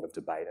stoked a lot of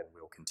debate, and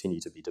we'll continue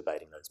to be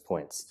debating those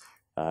points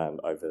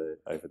over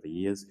the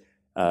years.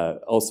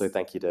 Also,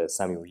 thank you to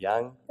Samuel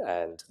Young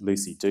and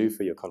Lucy Du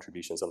for your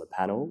contributions on the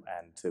panel,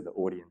 and to the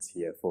audience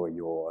here for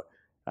your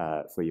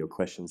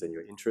questions and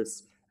your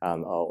interests.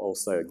 I'll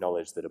also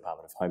acknowledge the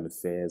Department of Home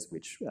Affairs,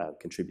 which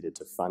contributed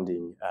to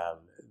funding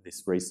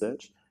this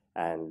research.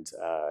 And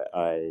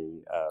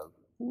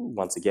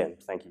once again,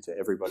 thank you to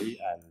everybody,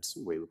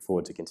 and we look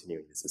forward to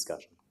continuing this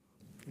discussion.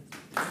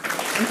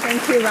 And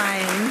thank you,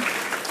 Ryan.